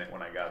skinning it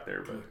when I got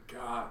there, but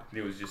God,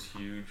 it was just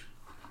huge.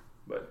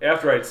 But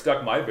after I'd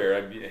stuck my bear,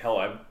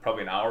 I'm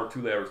probably an hour,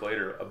 2 hours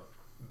later, a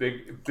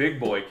big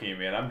boy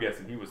came in. I'm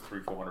guessing he was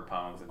 300-400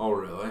 pounds. And oh,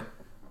 really?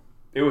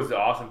 It was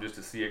awesome just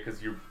to see it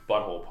because your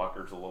butthole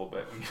puckers a little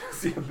bit when you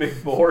see a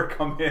big boar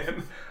come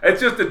in.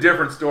 It's just a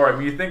different story. I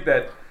mean, you think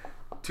that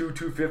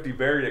 250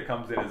 bear that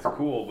comes in is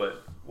cool,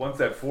 but once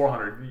that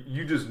 400,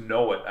 you just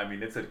know it. I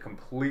mean, it's a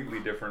completely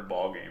different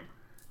ball game.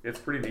 It's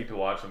pretty neat to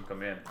watch them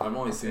come in. I've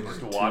only seen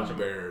just like to watch two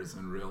bears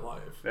in real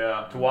life.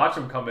 Yeah, to watch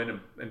them come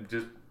in and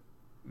just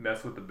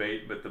mess with the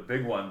bait. But the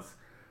big ones,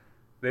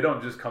 they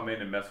don't just come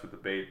in and mess with the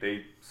bait.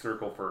 They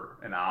circle for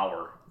an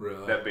hour,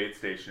 really? That bait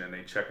station, and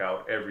they check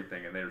out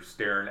everything, and they're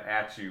staring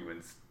at you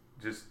and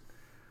just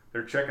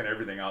they're checking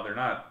everything out. They're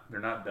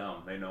not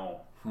dumb. They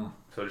know.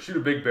 So to shoot a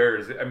big bear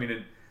is,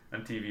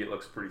 on TV it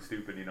looks pretty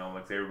stupid,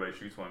 like everybody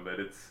shoots one, but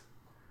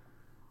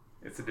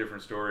it's a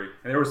different story.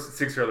 And there was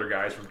 6 other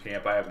guys from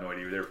camp. I have no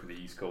idea. They're from the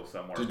East Coast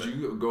somewhere. Did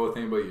you go with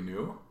anybody you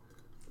knew?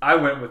 I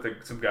went with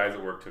some guys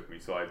at work took me,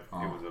 so it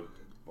was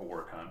a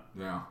work hunt.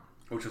 Yeah.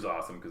 Which was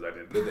awesome because I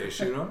didn't. Did they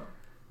shoot him?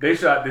 They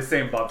shot the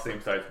same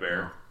size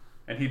bear,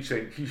 and he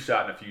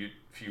shot in a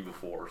few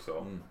before,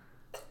 so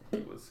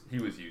he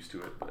was used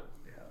to it. But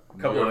yeah, a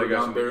couple of other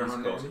guys from the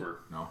East Coast were.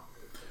 No.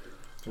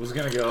 I was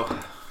gonna go. I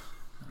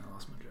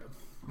lost my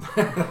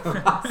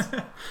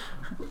job.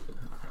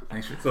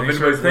 Thanks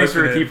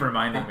for keep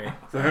reminding me.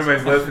 So if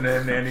anybody's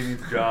listening, Andy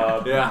needs a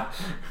job. Yeah.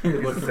 He's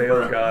a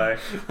sales guy.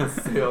 A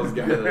sales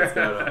guy that's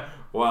got a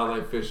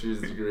wildlife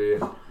fisheries degree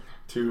and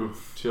 2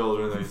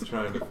 children that he's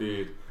trying to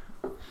feed.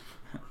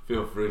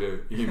 Feel free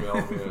to email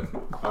me at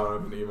I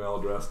don't have an email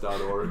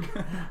address.org.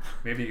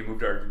 Maybe you can move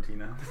to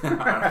Argentina.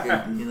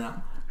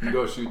 Argentina. You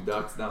go shoot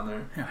ducks down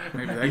there. Yeah,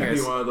 maybe that You'd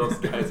guy's be one of those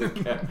guys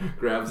that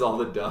grabs all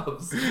the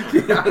doves.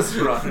 Just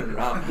running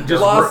around.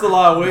 Just lost a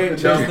lot of weight,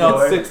 chasing out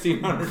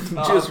 1,600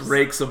 doves. just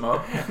rakes them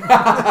up.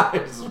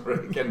 Just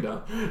raking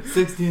down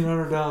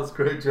 1,600 doves.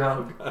 Great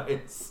job,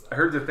 guys. I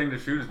heard the thing to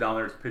shoot is down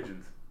there is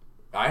pigeons.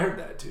 I heard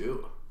that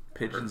too.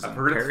 Pigeons I've and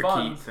heard it's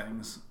fun. parakeet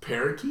things.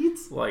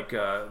 Parakeets? Like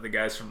the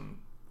guys from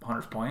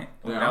Hunters Point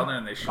went Yeah. down there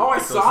and they shoot Oh, I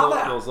like saw those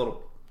that. Those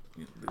little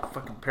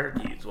fucking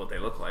parakeets, what they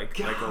look like.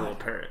 God. Like a little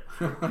parrot.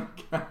 I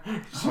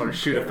want to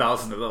shoot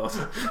 1,000 of those.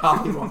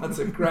 Probably wants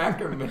a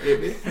cracker,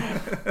 maybe.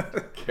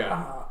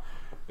 God.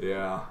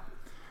 Yeah.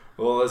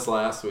 Well, this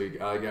last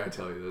week, I gotta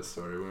tell you this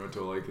story. We went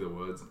to a lake of the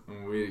woods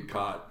and we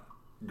caught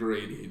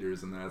great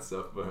eaters and that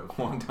stuff. But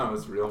one time I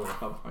was reeling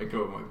up. I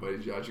go with my buddy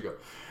Josh. I go,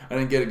 I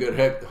didn't get a good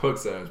hook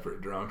set. I was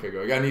pretty drunk. I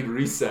go, I need to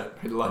reset.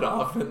 I let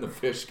off and the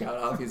fish got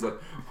off. He's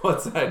like,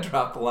 what's that? I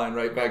dropped the line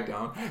right back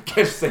down.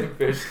 Catch the same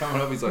fish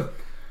coming up. He's like,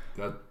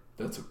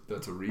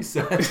 that's a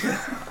reset.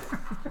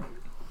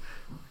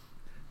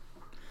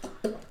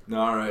 No,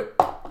 all right.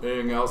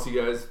 Anything else you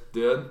guys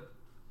did? A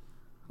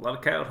lot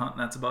of coyote hunting,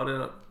 that's about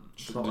it.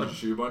 Did you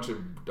shoot a bunch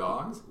of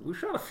dogs? We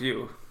shot a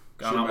few.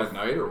 Shoot them at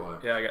night or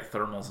what? Yeah, I got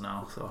thermals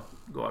now, so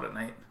go out at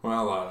night.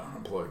 Well, a lot of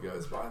unemployed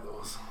guys buy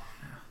those.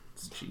 Yeah,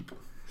 it's cheap.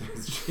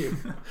 It's cheap.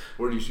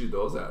 Where do you shoot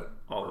those at?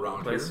 All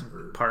around place.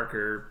 here? Or?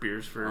 Parker,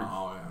 Beersford.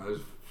 Oh, yeah.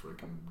 There's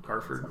freaking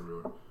Hartford.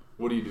 everywhere.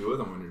 What do you do with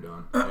them when you're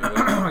done?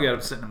 I got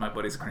them sitting in my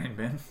buddy's grain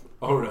bin.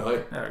 Oh,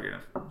 really? Yeah, we're going to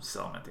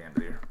sell them at the end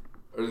of the year.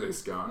 Are they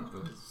scun?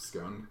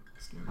 Skin?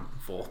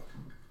 Full.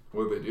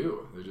 What do they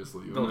do? They just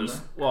leave them They'll in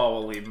just, there? well,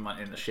 we'll leave them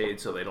in the shade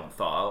so they don't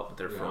thaw out, but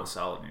they're full of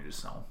solid and you just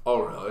sell them.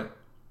 Oh, really?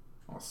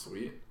 Oh,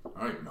 sweet.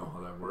 I don't even know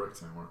how that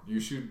works anymore. You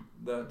shoot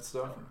that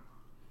stuff?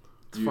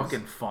 It's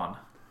fucking fun.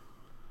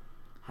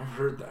 I've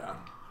heard that.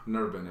 I've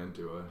never been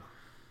into it.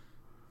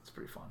 It's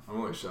pretty fun. I've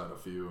only shot a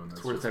few. And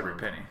It's worth every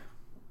penny.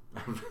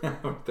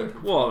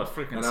 Well, the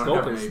freaking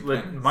scope is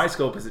my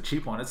scope is a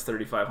cheap one. It's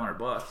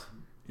 $3,500.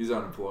 He's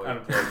unemployed.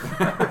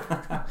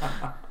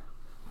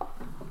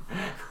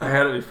 I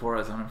had it before I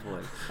was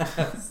unemployed.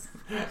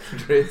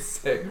 Great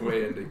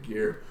segue into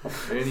gear.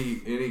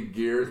 Any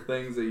gear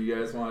things that you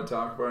guys want to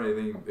talk about?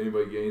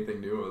 Anybody get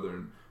anything new other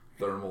than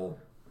thermal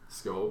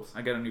scopes?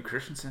 I got a new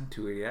Christensen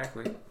 280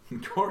 Ackley.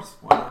 Of course,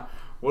 why not?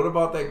 What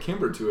about that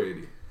Kimber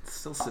 280? It's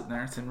still sitting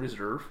there. It's in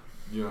reserve.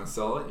 You want to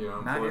sell it?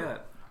 Not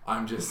yet.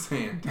 I'm just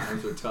saying,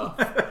 times are tough.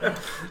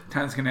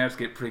 Times gonna have to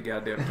get pretty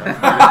goddamn tough.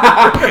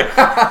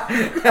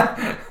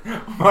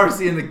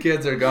 Marcy and the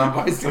kids are gone,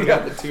 but I still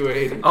got the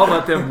 280. I'll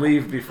let them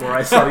leave before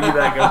I sell you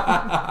that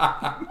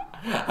gun.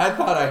 I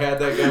thought I had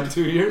that gun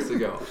 2 years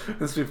ago.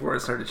 This before I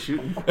started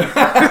shooting.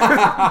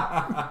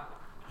 How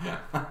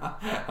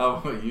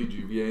about you? Did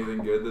you get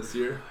anything good this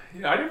year?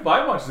 Yeah, I didn't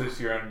buy much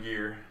this year on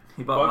gear.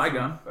 He bought my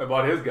gun. I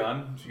bought his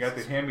gun. She got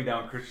the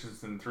hand-me-down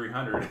Christensen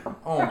 300.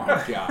 Oh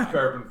my god!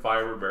 Carbon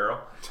fiber barrel.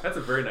 That's a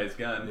very nice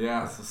gun.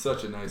 Yeah, it's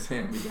such a nice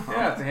hand-me-down.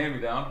 Yeah, it's a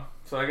hand-me-down.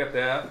 So I got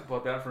that.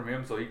 Bought that from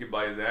him so he could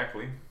buy his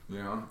Ackley.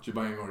 Yeah. Did you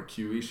buy any more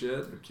QE shit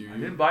or QE? I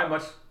didn't buy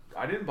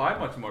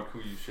much more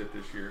QE shit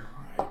this year.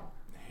 I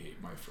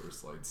hate my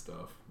First Light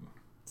stuff.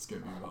 It's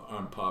gonna be an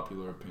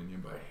unpopular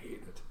opinion, but I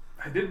hate it.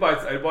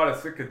 I bought a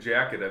Sitka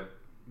jacket,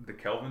 the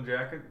Kelvin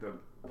jacket, the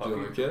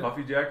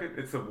puffy jacket.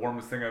 It's the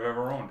warmest thing I've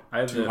ever owned.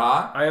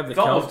 Hot? I have the it's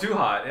almost too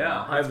hot,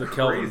 yeah. I have the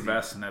Kelvin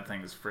vest, and that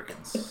thing is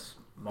freaking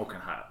smoking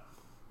hot.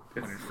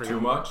 It's too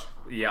much?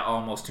 Yeah,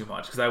 almost too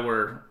much. Because I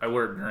wear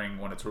it during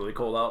when it's really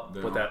cold out.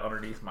 Yeah. Put that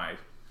underneath my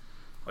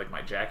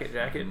jacket,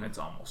 and it's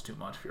almost too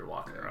much if you're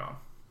walking around.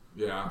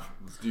 Yeah.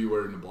 Do you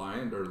wear it in the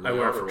blind or? I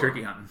wear it for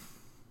turkey hunting.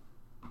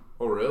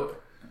 Oh really?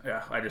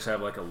 Yeah, I just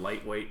have like a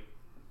lightweight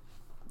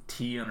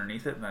tee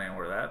underneath it, and then I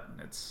wear that, and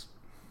it's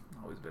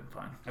always been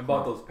fun. I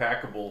bought those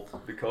packable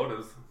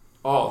Dakotas.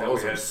 Oh,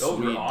 those are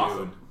sweet,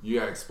 awesome. Dude. You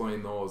gotta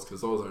explain those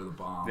because those are the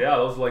bomb. Yeah,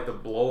 those are like the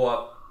blow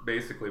up.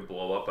 Basically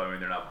blow up. I mean,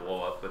 they're not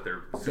blow up, but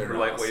they're super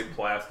lightweight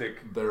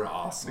plastic. They're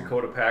awesome.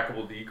 Dakota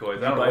packable decoys.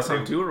 Did you buy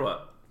some too or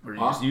what? Or you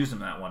just used them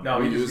that one? No,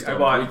 we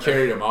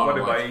carried them out. I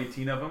bought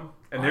 18 of them,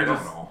 and they're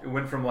it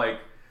went from like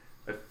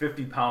a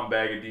 50-pound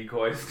bag of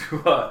decoys to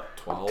a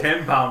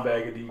 10-pound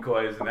bag of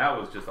decoys, and that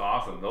was just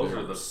awesome. Those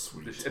are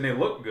sweet, and they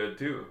look good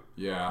too.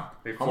 Yeah.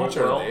 How much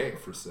are they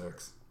for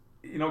 6?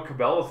 You know,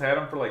 Cabela's had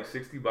them for like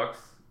 $60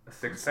 a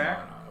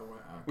 6-pack.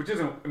 Which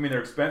isn't, I mean,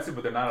 they're expensive,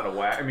 but they're not out of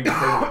whack. I mean,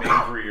 compared with an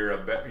Avery or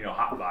a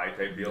Hot Buy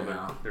type deal,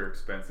 they're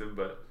expensive,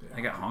 but...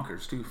 They got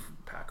honkers, too,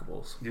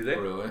 packables. Do they?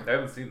 Really? I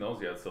haven't seen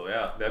those yet, so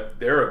yeah.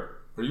 They're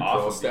Are you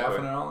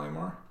pro-staffing at all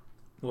anymore?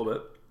 A little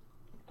bit.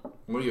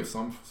 Well, you have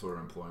some sort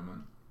of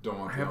employment. Don't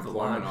want the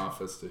unemployment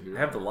office to hear. I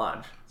have the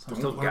lodge. So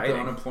Don't let the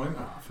unemployment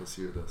office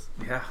hear this.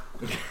 Yeah.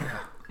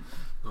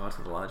 Go out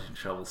to the lodge and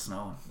shovel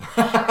snow.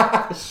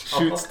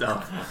 Shoot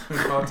stuff.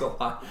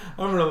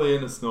 I'm really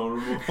into snow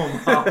removal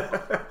now.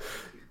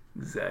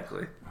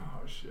 Exactly.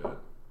 Oh, shit.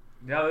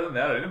 Yeah, other than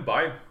that, I didn't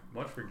buy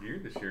much for gear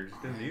this year. Just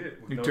didn't need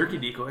it. New turkey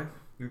decoy.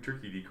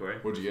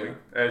 What'd you get?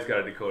 I just got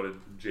a Dakota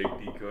Jake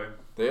decoy.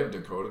 They have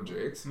Dakota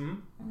Jakes? Mm-hmm.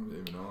 I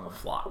didn't even know that.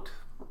 Flocked.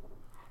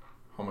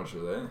 How much are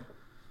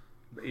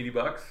they?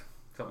 $80,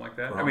 something like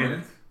that. I mean,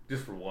 it's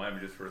just for one,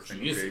 just for a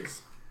single Jake.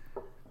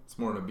 It's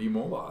more than a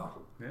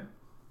B-Mobile. Yeah.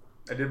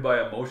 I did buy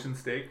a motion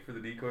stake for the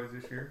decoys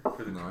this year,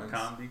 for the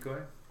Tom decoy.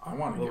 I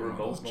want to get one of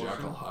those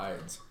Jekyll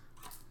hides.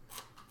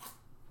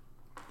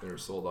 They were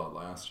sold out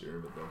last year,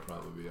 but they'll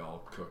probably be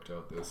all cooked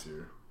out this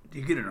year. Do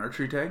you get an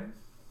archery tag?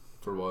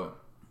 For what?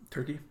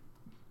 Turkey.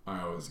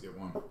 I always get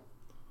one.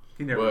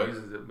 He never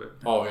uses it, but...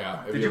 Oh,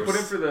 yeah. Did you put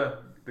in for the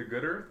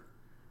Good Earth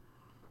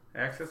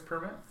access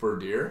permit? For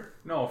deer?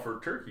 No, for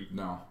turkey.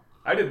 No.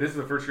 I did. This is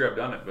the first year I've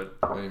done it, but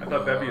I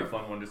thought that'd be a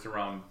fun one just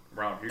around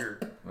here.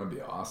 That'd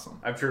be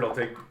awesome. I'm sure it'll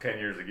take 10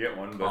 years to get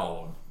one,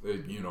 but...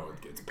 it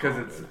gets because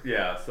it's...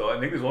 Yeah, so I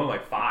think there's only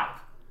like 5.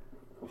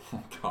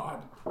 Oh,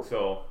 God.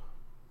 So...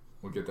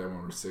 We'll get that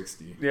one for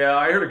 60. Yeah,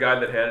 I heard a guy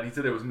that had it. He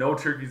said there was no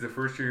turkeys the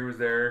first year he was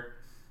there,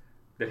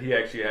 that he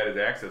actually had his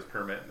access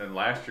permit. And then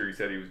last year he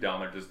said he was down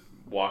there just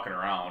walking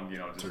around,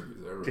 just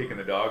taking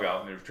the dog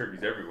out, and there's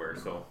turkeys everywhere.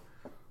 So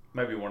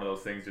might be one of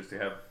those things just to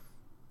have,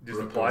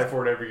 apply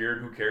for it every year.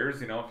 Who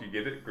cares? If you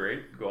get it,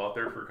 great. Go out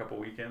there for a couple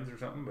weekends or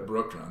something. But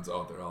Brooke runs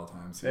out there all the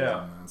time,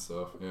 season and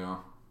stuff. Yeah,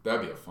 that'd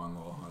be a fun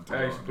little hunt.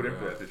 Yeah, you should put in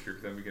for that this year,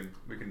 because then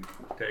we can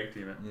tag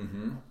team it.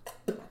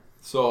 Mm-hmm.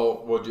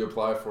 So what'd you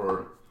apply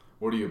for?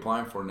 What are you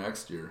applying for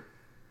next year?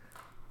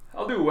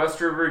 I'll do West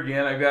River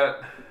again. I've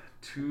got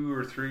 2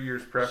 or 3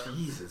 years preference.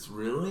 Jesus,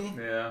 really?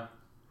 Yeah.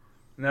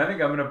 And I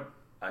think I'm gonna.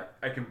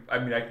 I can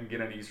get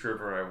on East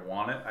River if I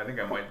want it. I think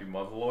I might do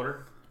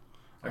muzzleloader.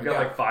 I've got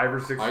like 5 or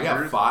 6 years. I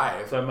got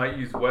 5. So I might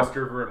use West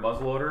River and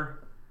muzzleloader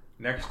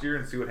next year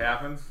and see what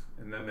happens.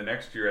 And then the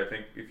next year, I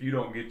think if you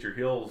don't get your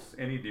hills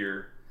any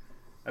deer,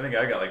 I think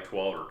I got like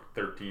 12 or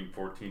 13,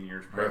 14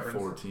 years preference. I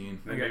got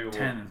 14. I got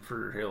 10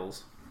 for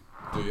hills.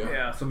 Do you?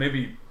 Yeah. So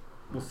maybe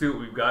we'll see what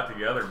we've got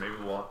together. Maybe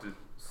we'll have to.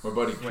 My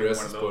buddy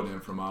Chris is putting in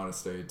from out of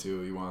state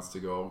too. He wants to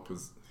go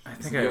because I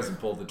think he hasn't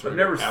pulled the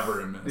trigger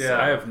ever in Minnesota.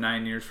 Yeah, I have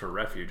 9 years for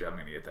refuge. I'm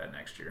going to get that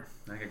next year.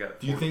 I think I got.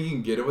 Do you think you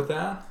can get it with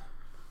that?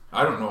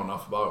 I don't know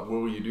enough about it.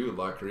 What will you do?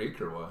 Lock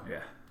Creek or what?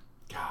 Yeah.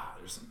 God,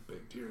 there's some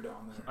big deer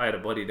down there. I had a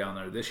buddy down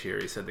there this year.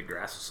 He said the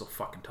grass was so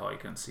fucking tall you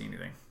couldn't see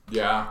anything.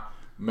 Yeah.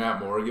 Matt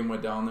Morgan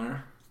went down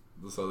there.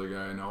 This other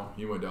guy I know,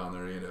 he went down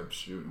there. He ended up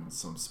shooting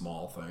some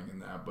small thing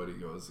in that, but he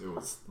goes, it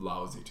was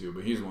lousy too.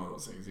 But he's one of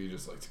those things. He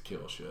just likes to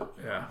kill shit.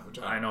 Yeah. Which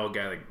I know a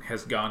guy that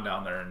has gone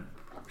down there and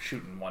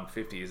shooting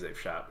 150s they've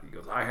shot. He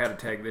goes, I had a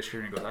tag this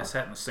year. And he goes, I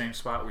sat in the same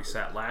spot we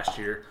sat last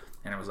year,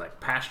 and it was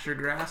like pasture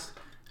grass.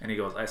 And he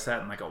goes, I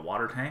sat in like a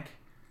water tank.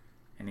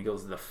 And he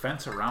goes, the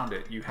fence around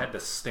it, you had to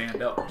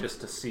stand up just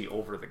to see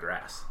over the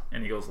grass.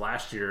 And he goes,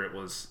 last year it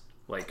was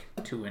like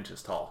 2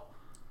 inches tall.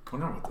 I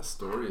wonder what the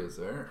story is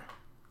there.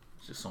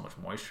 It's just so much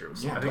moisture. It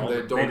was yeah, so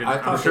they don't. I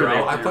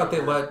thought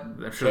they let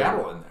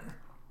cattle in there.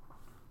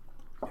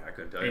 Yeah, I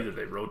couldn't tell you. Either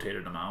they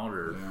rotated them out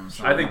or. Yeah,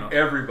 I think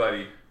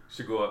everybody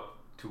should go up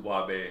to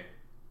Wabe.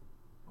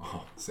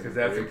 Oh, because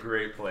that's a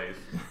great place.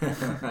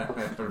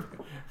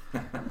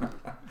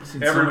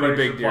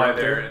 Everybody should fly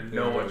there, and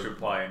no one should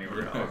fly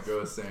anywhere else.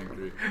 Go to Sand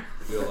Creek.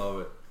 You'll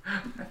love it.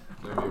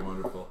 That'd be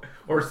wonderful.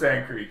 Or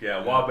Sand Creek, yeah.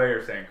 Wabe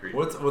or Sand Creek.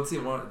 What's the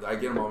one? I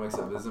get them all mixed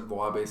up. Isn't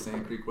Wabe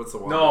Sand Creek? What's the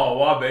Wabe? No,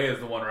 Wabe is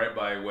the one right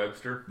by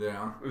Webster.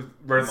 Yeah.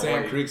 Right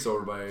Sand Creek's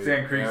over by...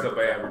 Sand Creek's up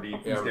by Aberdeen.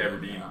 East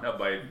Aberdeen. Yeah. Up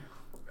by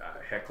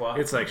Hecla.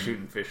 It's like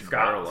shooting fish in a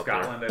barrel up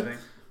Scotland, there. I think.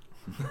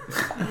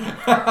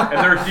 And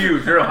they're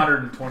huge. They're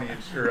 120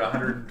 inch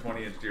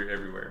deer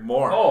everywhere.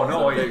 More. Oh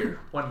no, bigger.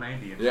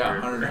 190 inch deer. deer.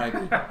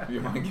 190.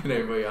 You want to get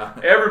anybody on?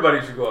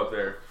 Everybody should go up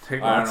there.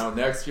 I don't know.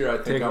 Next year I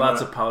think take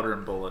lots of powder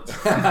and bullets.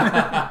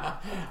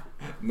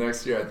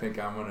 Next year I think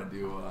I'm gonna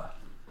do.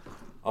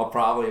 I'll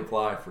probably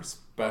apply for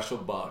Special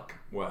Buck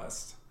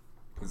West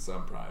because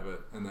I'm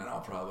private, and then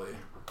I'll probably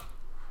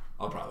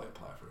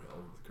apply for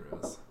Hill with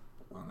Chris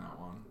on that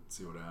one.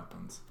 See what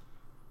happens.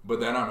 But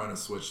then I'm gonna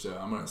switch to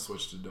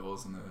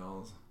does in the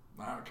hills.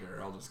 I don't care.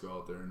 I'll just go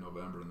out there in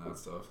November and that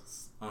stuff.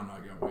 I'm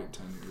not gonna wait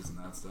 10 years and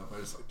that stuff. I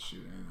just like to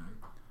shoot anything.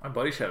 My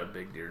buddy shot a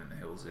big deer in the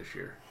hills this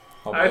year.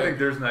 I think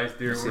there's nice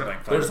deer.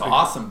 There's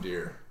awesome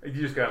deer. You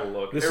just gotta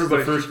look. This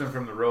Everybody is the first shoots them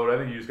from the road. I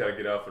think you just gotta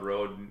get off the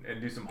road and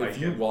do some hiking. If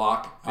you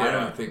walk, I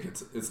don't think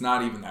it's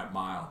not even that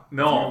mile.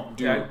 No,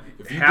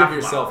 if you give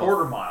yourself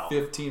quarter a mile,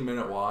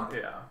 15-minute walk,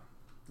 yeah,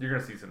 you're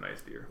gonna see some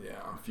nice deer.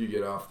 Yeah, if you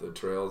get off the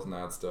trails and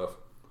that stuff.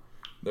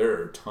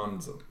 There are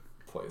tons of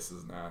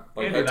places now.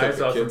 Like I took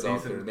the kids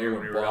out there, and they were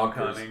bonkers.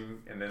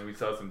 Hunting, and then we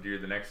saw some deer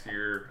the next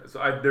year.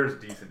 So there's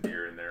decent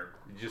deer in there.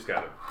 You just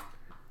gotta.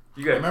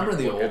 I remember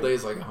the old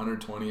days, like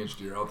 120-inch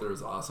deer out there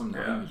was awesome. Now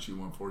you can shoot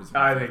 140s.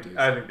 I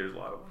think there's a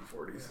lot of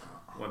 140s,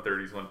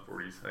 130s,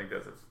 140s. I think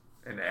that's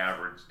an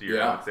average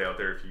deer. I would say out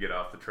there if you get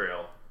off the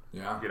trail.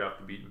 Yeah, get off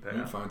the beaten path.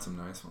 You can find some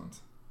nice ones.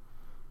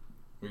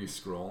 Were you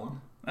scrolling?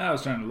 I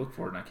was trying to look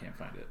for it and I can't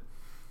find it.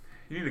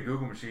 You need a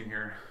Google machine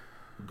here.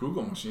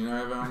 Google machine I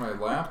have on my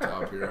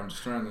laptop here. I'm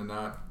just trying to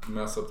not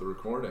mess up the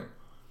recording.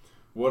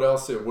 What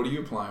else? What are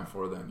you applying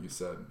for then? You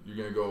said you're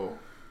gonna go.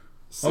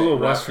 I'll go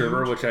West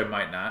River, which I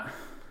might not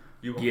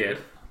get,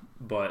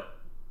 but.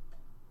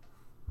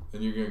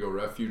 And you're gonna go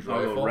Refuge I'll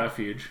Rifle. Go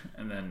Refuge,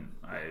 and then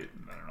I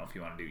don't know if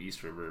you want to do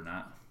East River or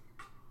not.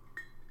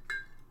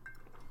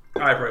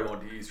 I probably won't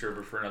do East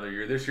River for another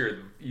year. This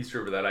year, the East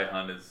River that I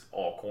hunt is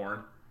all corn.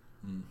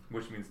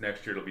 Which means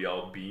next year it'll be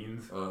all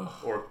beans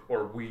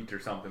or wheat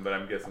or something, but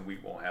I'm guessing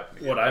wheat won't happen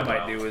again. What I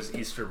might do is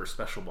East River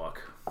Special Buck,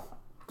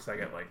 because I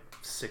got like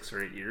 6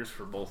 or 8 years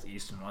for both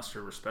East and West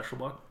River Special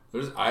Buck.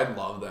 I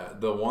love that.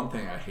 The one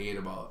thing I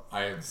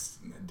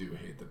do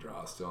hate the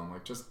draw still. I'm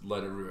like, just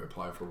let everybody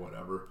apply for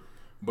whatever.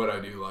 But I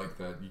do like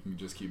that you can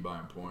just keep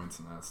buying points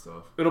and that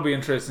stuff. It'll be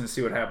interesting to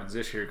see what happens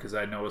this year, because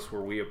I noticed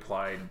where we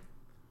applied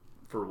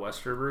for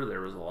West River, there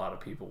was a lot of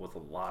people with a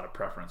lot of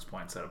preference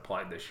points that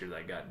applied this year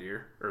that got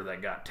deer or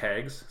that got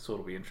tags. So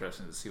it'll be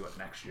interesting to see what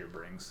next year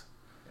brings.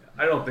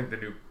 Yeah, I don't think the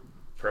new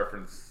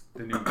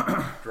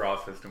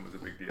draw system was a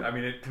big deal. I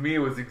mean, to me, it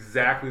was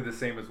exactly the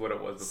same as what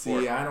it was before.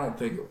 See, I don't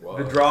think it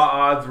was. The draw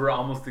odds were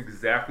almost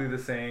exactly the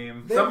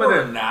same. They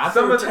were not.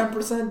 They were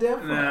 10%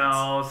 difference.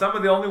 No, some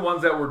of the only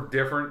ones that were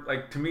different,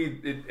 like to me,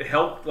 it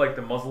helped like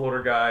the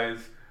muzzleloader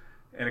guys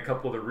and a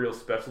couple of the real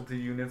specialty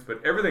units,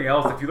 but everything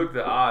else, if you look at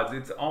the odds,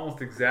 it's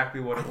almost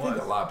exactly what it was. I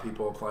think a lot of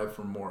people applied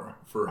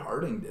for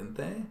Harding, didn't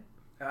they?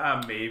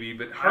 Maybe,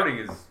 but Harding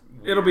is weird.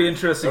 It'll be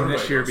interesting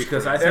this year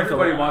because I think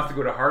everybody wants to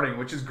go to Harding,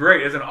 which is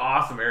great. It's an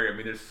awesome area. I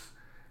mean,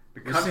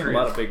 we've seen a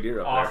lot of big deer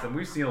up there. Awesome.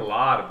 We've seen a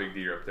lot of big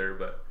deer up there,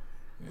 but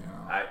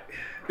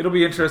it'll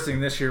be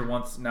interesting this year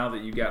now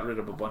that you got rid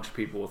of a bunch of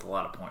people with a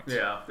lot of points.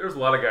 Yeah, there's a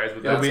lot of guys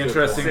with it'll be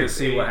interesting to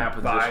see what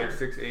happens this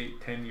year. 6,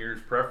 8, 10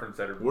 years preference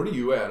that are where are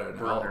you at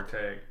their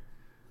tag?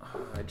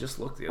 I just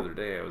looked the other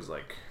day. I was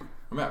like,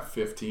 I'm at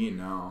 15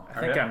 now.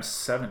 I think I'm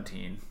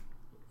 17.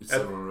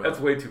 That's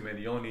way too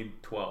many. You only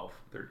need 12,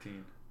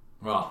 13.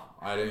 Well,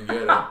 I didn't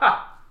get it.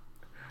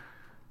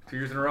 2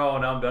 years in a row,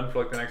 and now I'm done for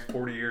like the next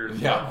 40 years.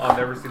 Yeah. I'll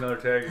never see another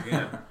tag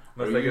again.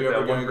 Are you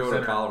ever going to go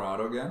to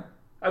Colorado again?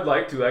 I'd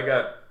like to. I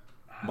got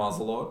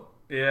muzzleload.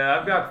 Yeah,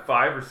 I've got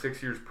 5 or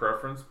 6 years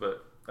preference,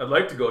 but I'd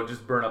like to go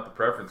just burn up the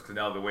preference because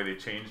now the way they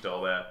changed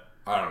all that.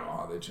 I don't know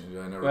how they changed it.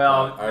 I never.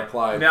 I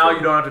applied. Now you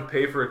don't have to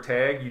pay for a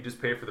tag. You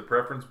just pay for the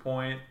preference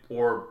point,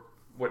 or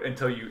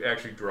until you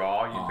actually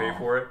draw, you pay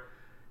for it.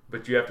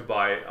 But you have to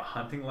buy a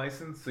hunting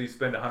license, so you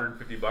spend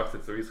 $150. That's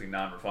obviously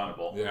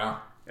non-refundable. Yeah.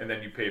 And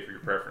then you pay for your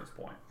preference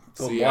point.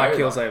 So Black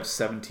Hills, I have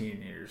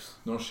 17 years.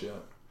 No shit.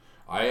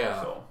 I'm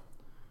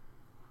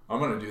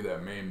gonna do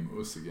that Maine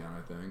Moose again.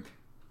 I think.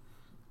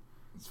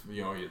 It's,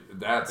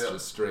 that's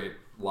just straight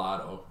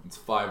lotto. It's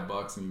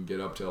 $5 and you can get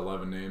up to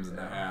 11 names in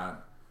the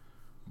hat.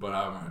 But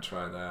I'm gonna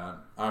try that.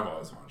 I've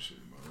always wanted to shoot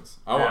a moose.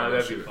 I want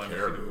to shoot a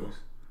caribou.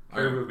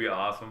 Caribou would be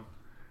awesome.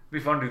 It'd be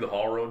fun to do the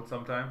Haul Road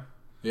sometime.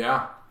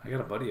 Yeah. I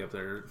got a buddy up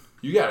there.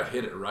 You gotta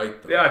hit it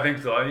right though. Yeah, I think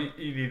so.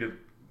 You need to.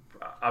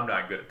 I'm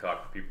not good at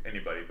talking to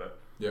anybody, but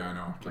yeah, I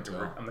know.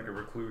 I'm like a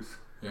recluse.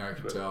 Yeah, I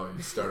can tell.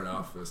 You started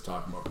off as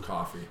talking about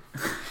coffee.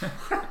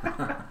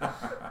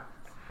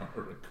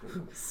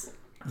 Recluse.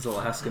 Is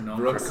Alaska known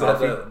Brooks for said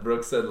coffee? that.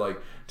 Brooks said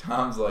like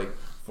Tom's like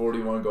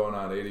 41 going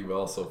on 80, but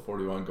also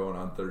 41 going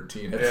on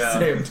 13 at the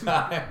same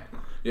time.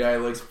 Yeah, he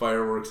likes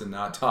fireworks and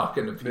not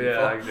talking to people.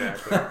 Yeah,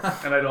 exactly.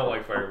 And I don't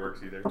like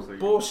fireworks either. So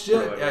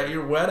bullshit! At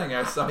your wedding,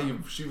 I saw you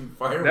shooting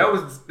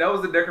fireworks. That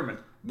was the Deckerman.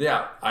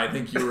 Yeah, I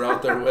think you were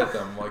out there with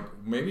them. Like,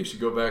 maybe you should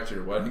go back to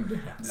your wedding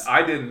dance.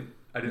 I did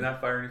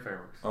not fire any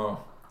fireworks.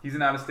 Oh. He's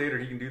an out-of-stater.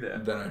 He can do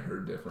that. Then I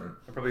heard different.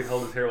 I probably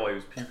held his hair while he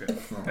was puking.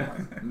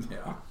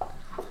 Yeah.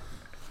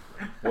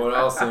 What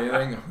else?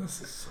 Anything? Oh,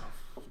 this is so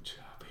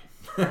choppy.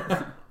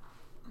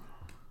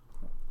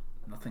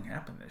 Nothing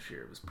happened this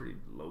year. It was pretty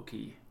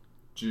low-key.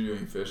 Did you do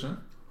any fishing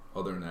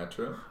other than that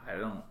trip? I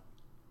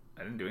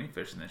didn't do any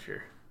fishing this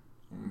year.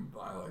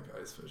 I like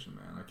ice fishing,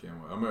 man. I can't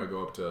wait. I'm going to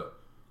go up to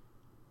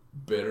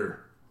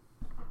Bitter.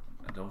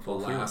 I don't fall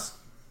through.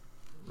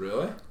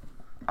 Really?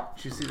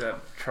 Did you see that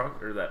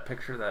truck or that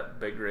picture, that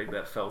big rig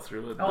that fell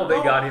through? Oh, they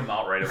got him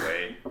out right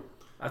away.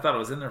 I thought it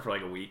was in there for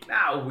like a week.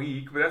 Nah, a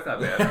week, but that's not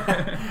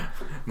bad.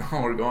 No,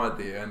 we're going at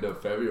the end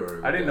of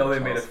February. I didn't know they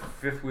made a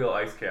fifth wheel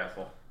ice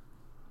castle.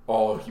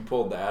 Oh, he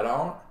pulled that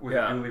out? With a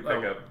dually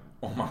pickup.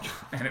 Oh my god.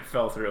 And it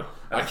fell through.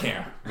 I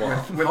can't. Well,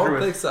 how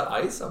thick's the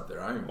ice up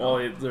there?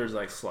 There's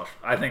like slush.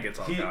 I think it's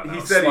all gone.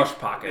 He said slush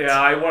pockets.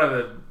 Yeah, one of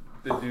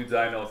the dudes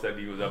I know said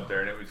he was up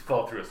there and it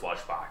fell through a slush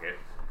pocket.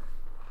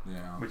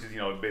 Yeah. Which is,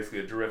 basically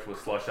a drift with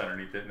slush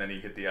underneath it, and then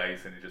he hit the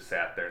ice and it just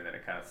sat there, and then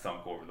it kind of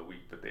sunk over the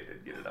week, but they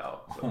did get it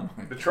out. So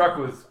the truck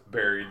was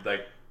buried,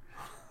 like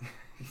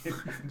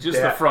just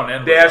the front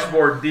end,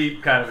 dashboard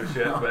deep kind of a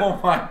shit. But oh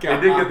my god! They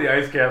did get the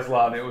ice castle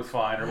out, and it was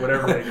fine, or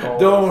whatever they call it.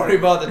 Don't worry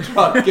about the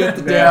truck. Get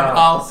the damn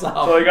house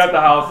out. So they got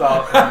the house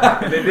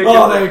out. And they did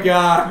thank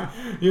God!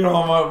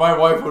 My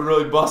wife would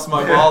really bust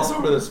my balls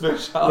over this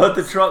fish house. Let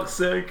the truck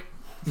sink.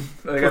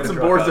 Put some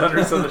boards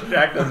under so the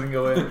shack doesn't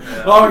go in.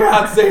 Yeah. Oh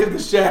God, save the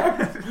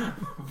shack.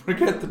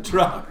 Forget the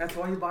truck. That's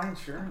why you buy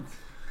insurance.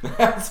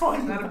 That's why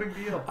it's not a big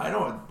deal. I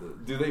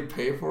don't. Do they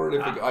pay for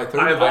it?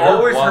 I've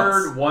always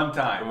heard one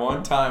time.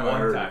 One time I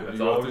heard. If you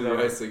go through the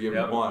ice, they give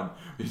you one.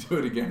 You do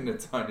it again,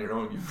 it's on your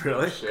own. You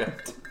really?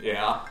 Shit.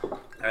 Yeah.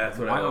 That's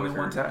what I always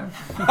heard. One time.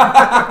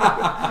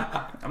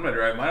 I'm gonna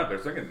drive mine up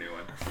there so I can get a new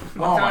one.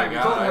 Oh my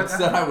God! I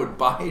said I would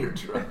buy your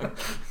truck.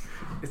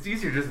 It's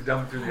easier just to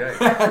dump it through the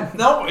ice.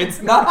 No,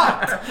 it's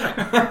not.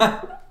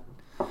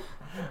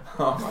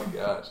 Oh my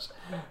gosh.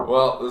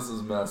 Well, this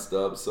is messed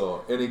up.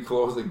 So, any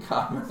closing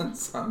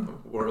comments on the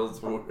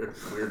world's weirdest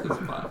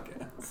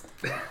podcast?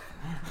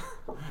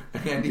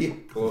 Andy,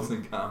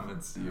 closing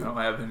comments to you. I don't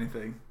have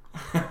anything.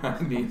 I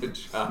need a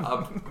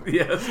job.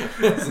 Yes.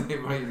 Does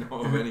anybody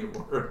know of any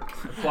work?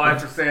 Apply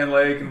for Sand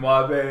Lake and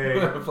Wabe.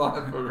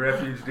 Apply for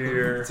Refuge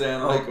Deer.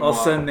 Sand Lake I'll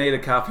send Nate a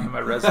copy of my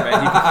resume.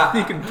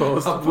 He can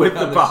post with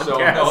the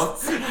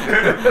podcast.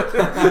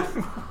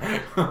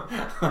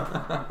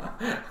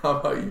 How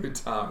about you,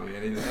 Tommy?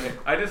 Anything?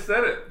 I just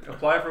said it.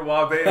 Apply for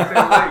Wabe and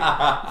Sand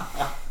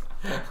Lake.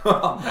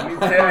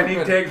 I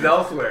need tags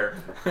elsewhere.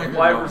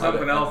 Apply for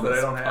something else that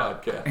I don't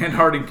have. And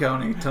Harding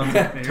County, tons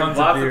of deer. Tons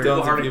of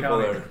people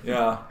there.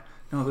 Yeah.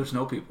 No, there's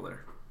no people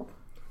there.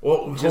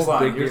 Well, just hold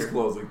on. big Here's deer.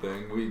 closing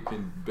thing. We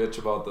can bitch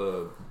about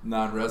the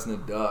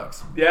non-resident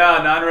ducks.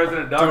 Yeah,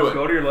 non-resident ducks.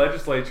 Go to your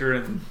legislature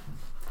and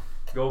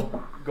go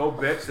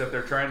bitch that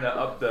they're trying to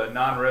up the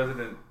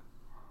non-resident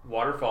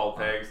waterfowl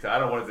tags to, I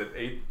don't know, what is it,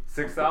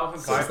 6,000?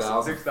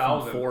 6,000.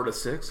 From 4 to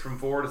 6? From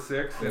 4 to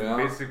 6. And Yeah.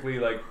 basically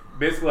like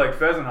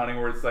pheasant hunting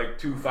where it's like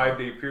 2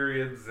 5-day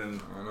periods,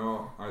 and I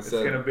know. it's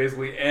going to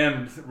basically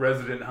end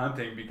resident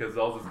hunting because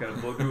all it's going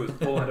to do is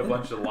pull in a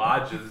bunch of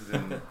lodges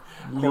and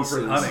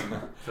corporate hunting.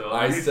 So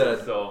I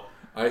said, so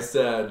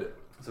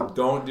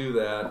don't do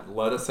that.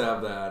 Let us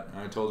have that.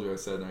 And I told you,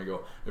 and I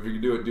go, if you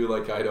can do it, do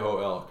like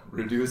Idaho elk.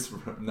 Reduce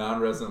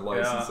non-resident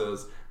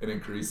licenses and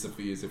increase the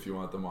fees if you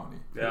want the money.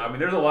 Yeah, I mean,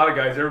 there's a lot of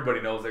guys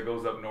everybody knows that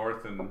goes up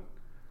north and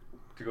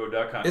to go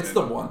duck hunting. It's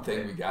the one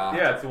thing we got.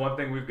 Yeah, it's the one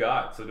thing we've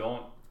got. So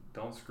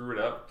don't screw it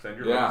up. Send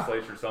your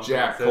legislature something.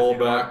 Jack that says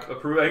Colbeck.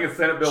 Approve. I think it's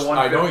Senate Bill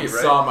 150. I know you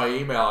saw my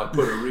email. I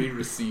put a read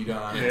receipt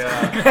on it.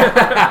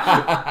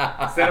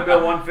 Yeah. Senate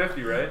Bill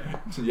 150, right?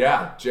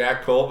 Yeah,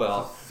 Jack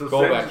Colbeck. So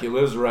Colbeck, he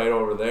lives right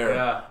over there.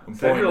 Yeah. I'm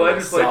Send your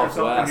pointing to the legislature something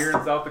southwest, here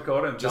in South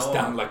Dakota and just tell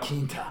down them La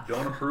Quinta,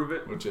 don't approve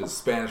it. which is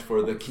Spanish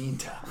for the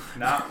Quinta.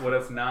 Not what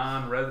us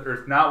not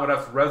what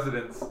us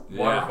residents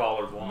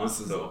waterfowlers want. This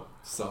is so.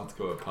 a South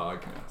Dakota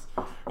podcast.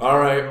 All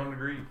right. I don't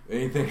agree.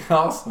 Anything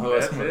else?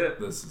 That's it.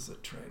 This is a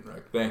train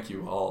wreck. Thank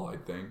you all, I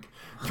think.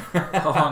 How long